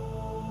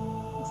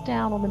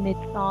down on the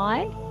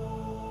mid-thigh,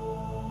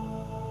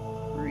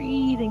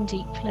 breathing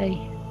deeply,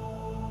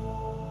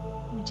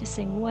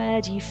 noticing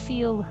where do you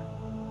feel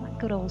that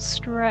good old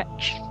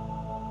stretch.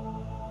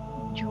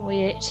 Enjoy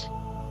it.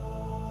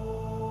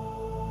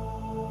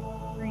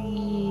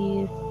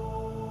 Breathe.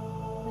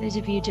 Those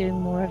of you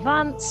doing more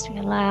advanced, we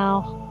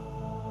allow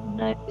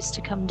the nose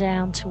to come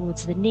down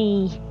towards the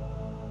knee,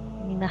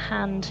 bringing the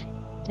hand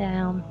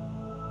down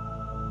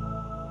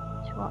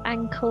to our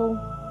ankle,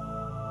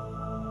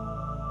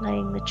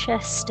 laying the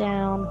chest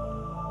down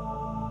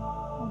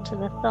onto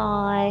the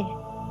thigh.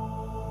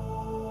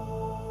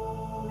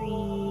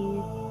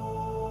 Breathe.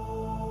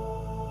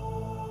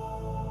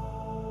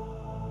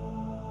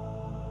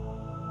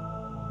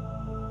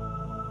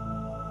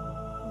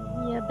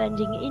 Here,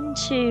 bending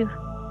into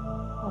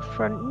our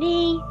front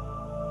knee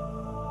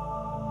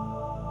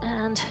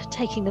and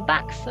taking the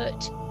back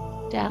foot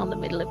down the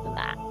middle of the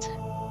mat.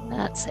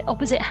 That's it.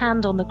 Opposite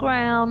hand on the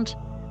ground,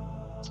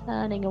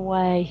 turning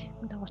away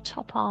with our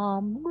top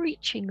arm,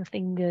 reaching the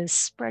fingers,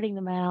 spreading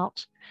them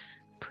out,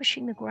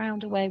 pushing the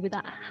ground away with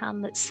that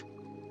hand that's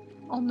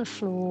on the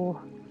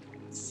floor,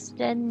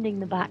 extending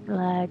the back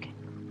leg,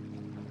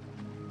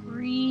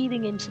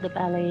 breathing into the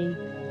belly,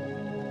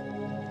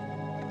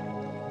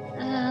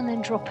 and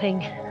then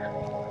dropping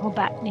our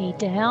back knee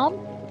down,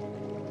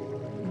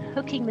 and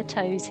hooking the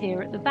toes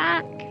here at the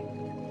back,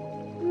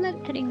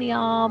 lengthening the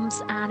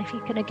arms, and if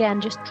you can again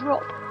just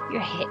drop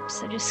your hips,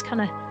 so just kind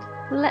of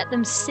let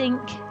them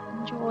sink,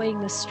 enjoying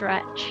the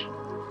stretch.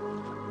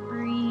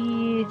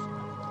 Breathe.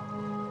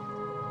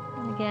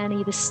 And again,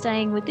 either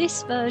staying with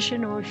this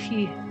version, or if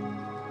you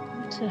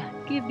want to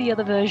give the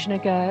other version a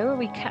go, where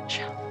we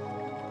catch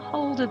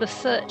hold of the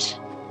foot.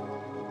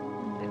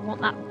 We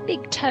want that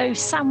big toe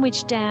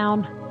sandwiched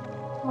down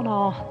on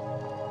our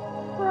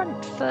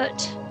front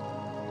foot.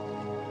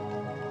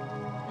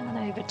 And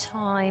over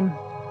time,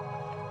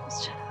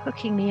 just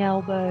hooking the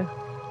elbow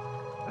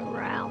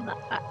around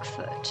that back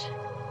foot.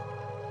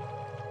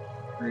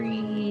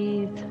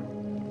 Breathe.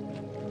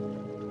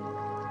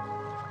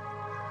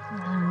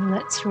 And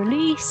let's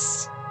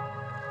release.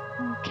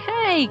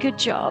 Okay, good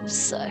job.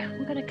 So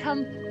we're going to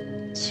come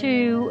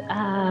to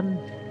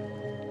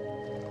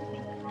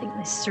think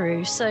this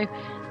through. So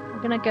we're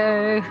going to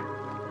go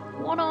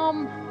one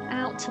arm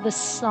out to the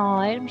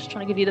side. I'm just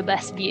trying to give you the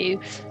best view.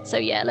 So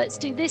yeah, let's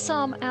do this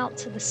arm out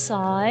to the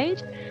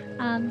side,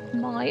 and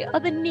my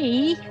other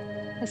knee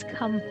has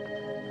come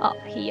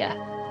up here.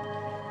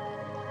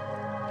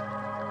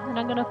 And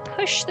I'm going to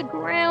push the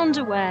ground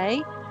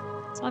away.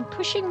 So I'm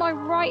pushing my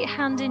right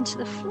hand into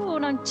the floor,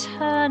 and I'm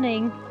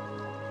turning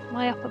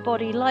my upper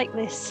body like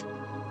this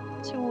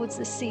towards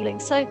the ceiling.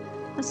 So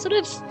I'm sort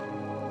of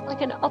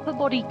like an upper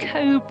body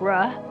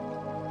cobra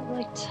as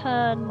I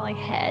turn my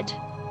head.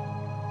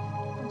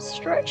 I'm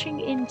stretching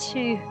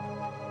into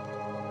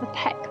the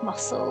pec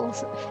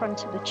muscles at the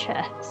front of the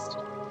chest.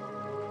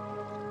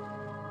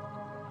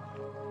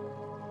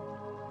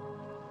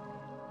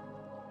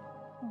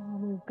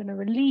 And we're going to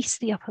release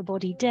the upper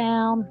body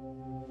down.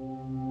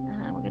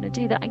 And we're going to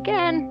do that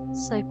again.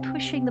 So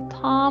pushing the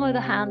palm of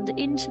the hand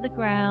into the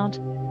ground,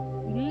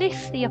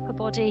 lift the upper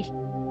body,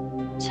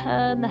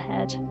 turn the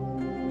head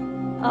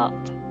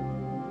up.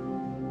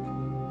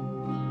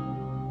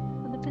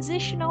 And the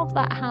position of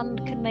that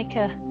hand can make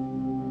a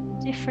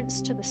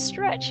difference to the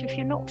stretch. If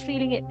you're not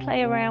feeling it,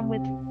 play around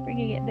with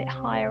bringing it a bit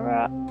higher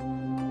up.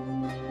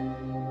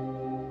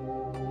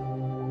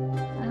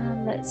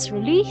 And let's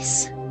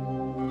release.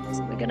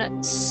 So we're going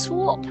to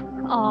swap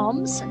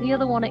arms. So the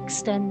other one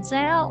extends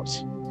out.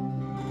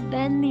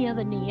 Bend the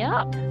other knee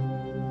up.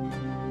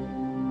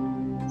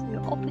 So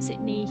your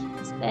opposite knee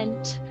is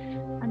bent.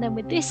 And then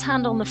with this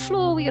hand on the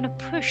floor, we're going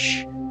to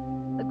push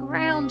the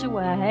ground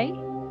away.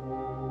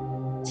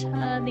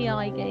 Turn the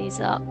eye gaze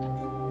up.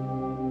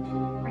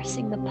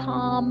 Pressing the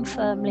palm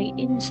firmly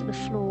into the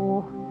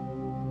floor.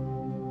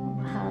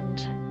 And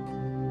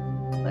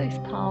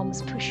both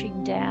palms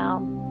pushing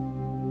down.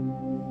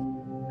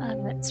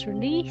 And let's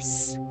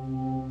release.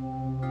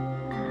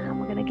 And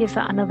we're going to give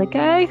that another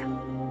go.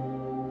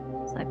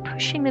 So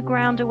pushing the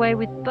ground away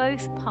with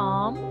both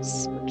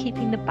palms, but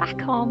keeping the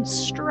back arm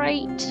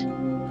straight,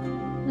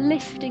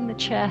 lifting the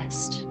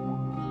chest,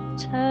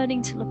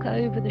 turning to look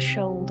over the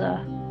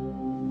shoulder.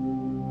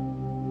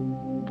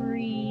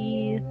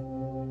 Breathe.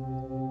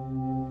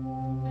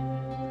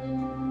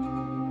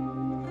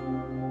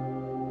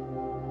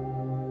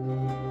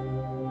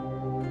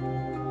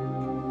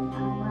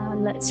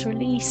 Let's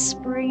release,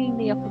 bringing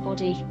the upper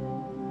body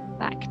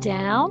back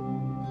down.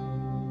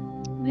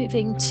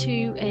 Moving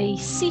to a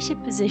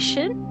seated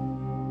position,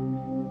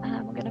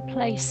 and we're going to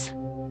place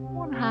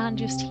one hand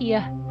just here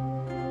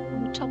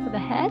on the top of the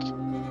head,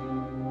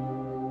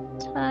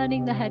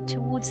 turning the head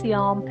towards the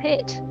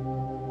armpit,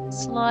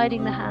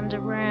 sliding the hand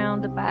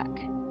around the back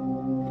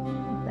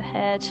of the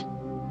head,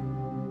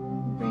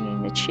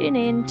 bringing the chin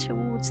in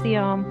towards the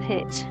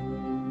armpit.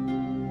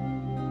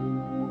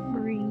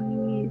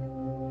 Breathe.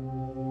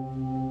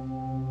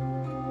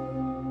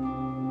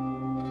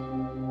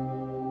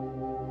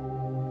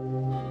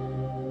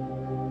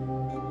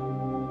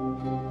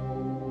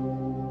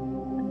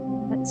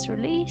 Let's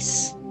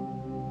release,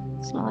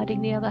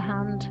 sliding the other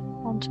hand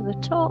onto the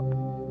top,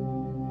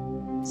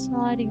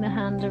 sliding the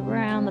hand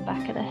around the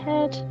back of the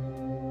head,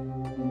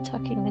 and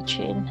tucking the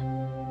chin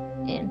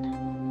in.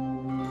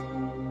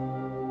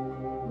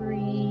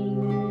 Breathe.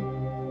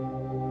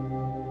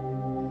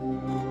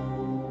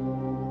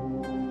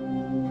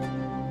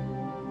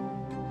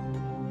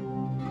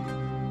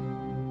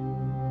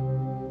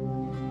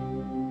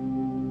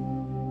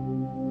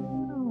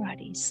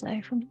 Alrighty,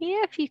 so from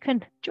here, if you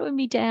can join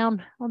me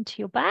down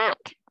onto your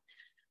back.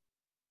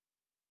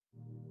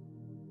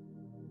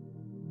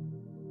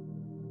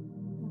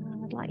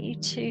 I'd like you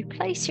to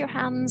place your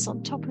hands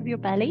on top of your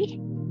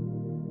belly.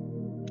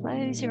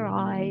 Close your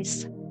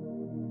eyes.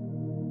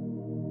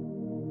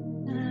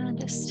 And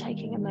just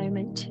taking a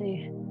moment to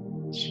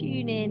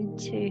tune in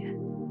to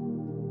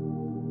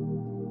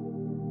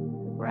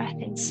the breath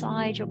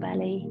inside your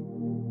belly,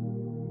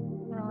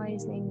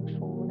 rising,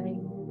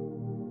 falling.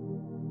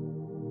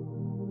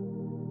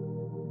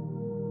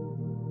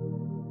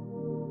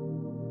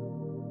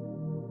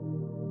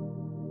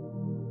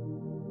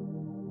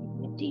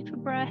 Taking a deeper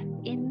breath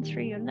in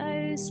through your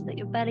nose so that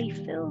your belly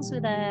fills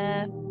with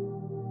air.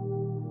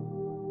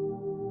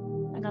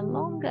 And a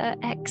longer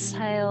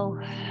exhale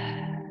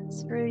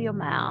through your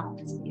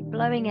mouth. So you're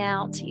blowing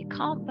out, so you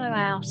can't blow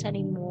out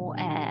any more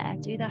air.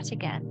 Do that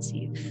again. So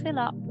you fill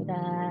up with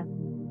air.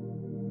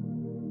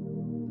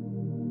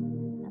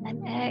 And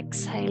then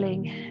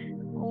exhaling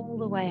all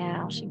the way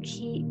out and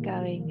keep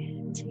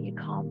going until you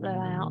can't blow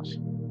out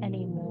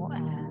any more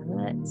air.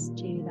 Let's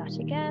do that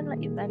again.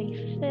 Let your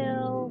belly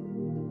fill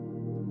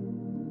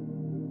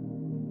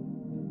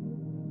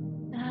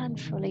and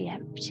fully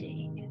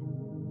empty.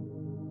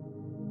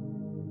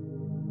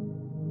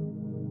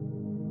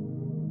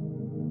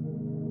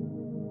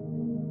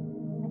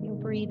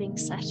 Breathing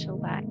settle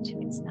back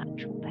to its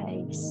natural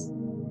pace.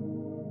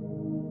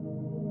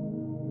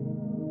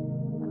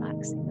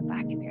 Relaxing the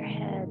back of your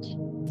head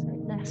so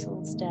it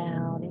nestles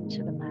down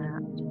into the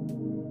mat.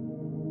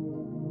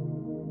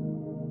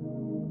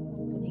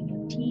 Opening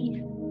your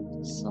teeth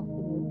to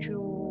soften your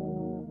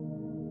jaw.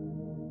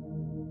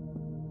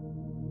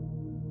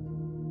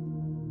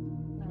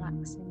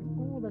 Relaxing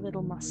all the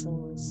little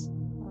muscles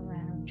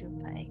around your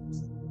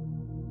face.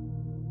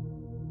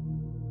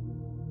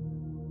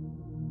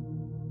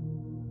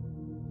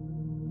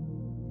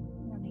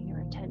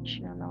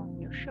 Attention along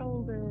your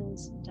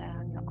shoulders and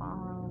down your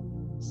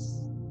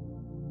arms.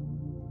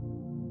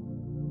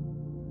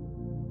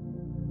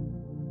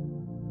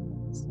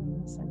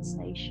 Some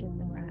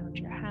sensation around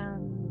your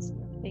hands,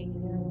 your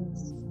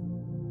fingers.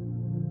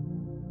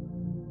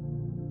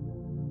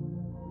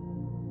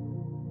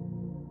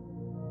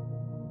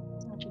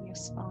 Imagine your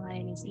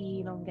spine is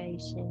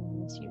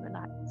elongating as you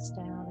relax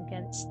down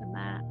against the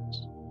mat,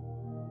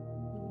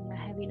 feeling the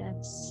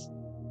heaviness.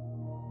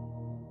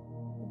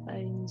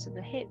 Bones of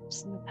the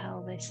hips and the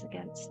pelvis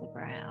against the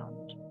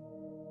ground.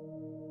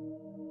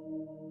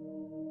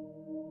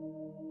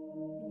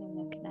 Feeling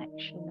the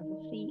connection of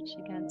the feet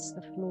against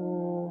the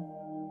floor.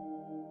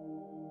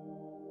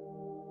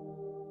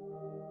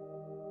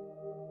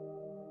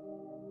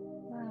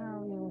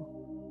 Allow your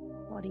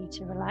body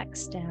to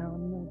relax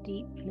down more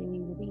deeply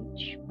with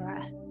each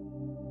breath.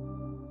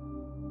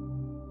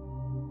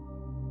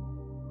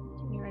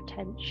 Letting your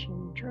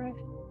attention drift.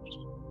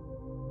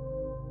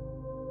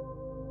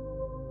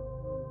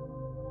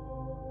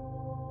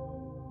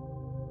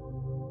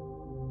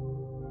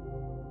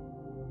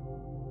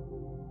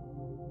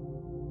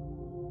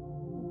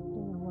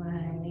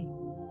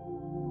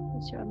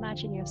 To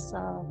imagine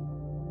yourself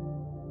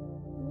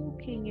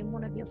walking in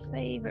one of your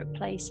favorite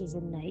places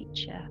in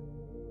nature.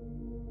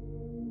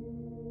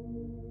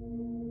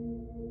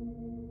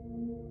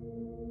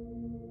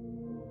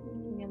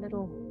 Taking a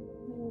little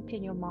walk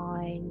in your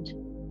mind.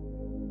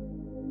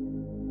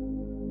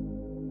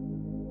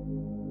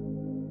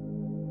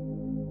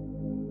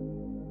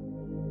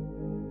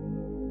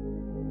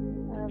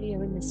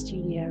 Earlier in the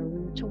studio, we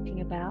were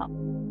talking about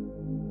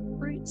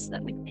fruits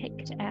that we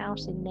picked out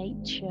in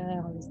nature.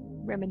 I was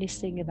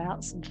reminiscing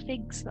about some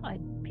figs that I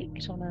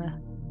picked on a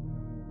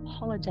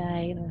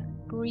holiday in a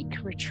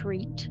Greek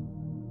retreat.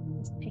 I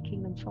was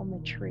picking them from the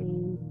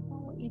tree. I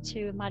want you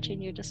to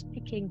imagine you're just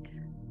picking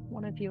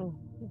one of your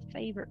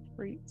favorite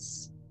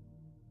fruits.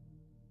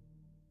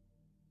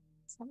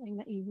 Something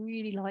that you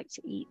really like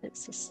to eat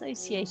that's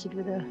associated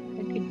with a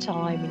good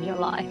time in your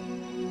life.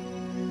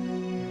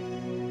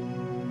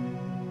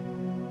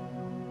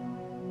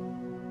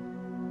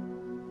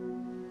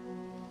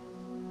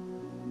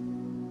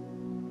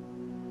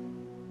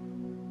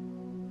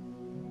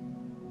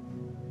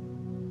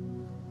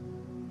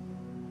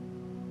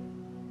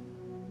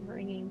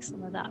 bring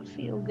some of that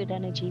feel-good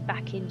energy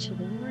back into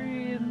the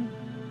room.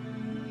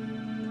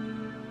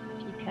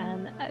 If you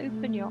can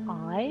open your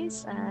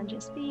eyes and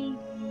just be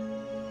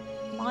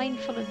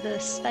mindful of the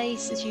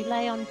space as you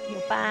lay on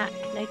your back,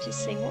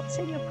 noticing what's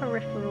in your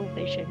peripheral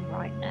vision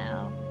right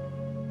now.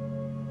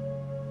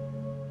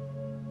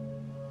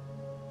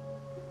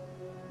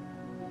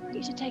 I want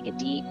you to take a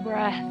deep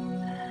breath,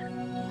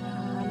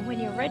 and when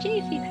you're ready,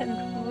 if you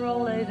can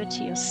roll over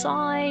to your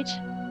side.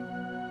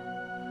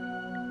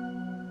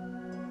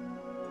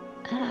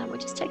 We'll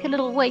just take a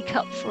little wake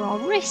up for our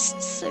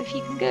wrists. So if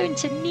you can go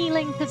into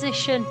kneeling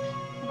position,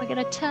 and we're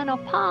going to turn our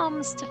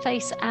palms to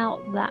face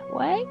out that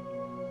way.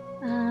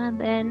 And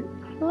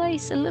then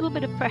place a little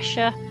bit of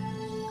pressure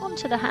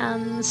onto the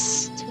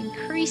hands to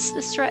increase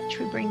the stretch.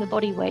 We bring the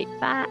body weight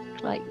back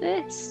like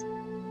this.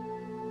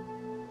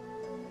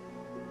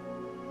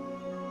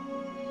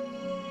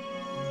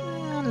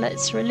 And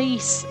let's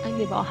release and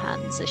give our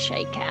hands a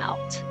shake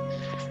out.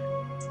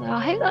 So I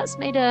hope that's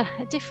made a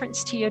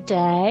difference to your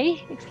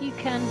day. If you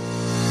can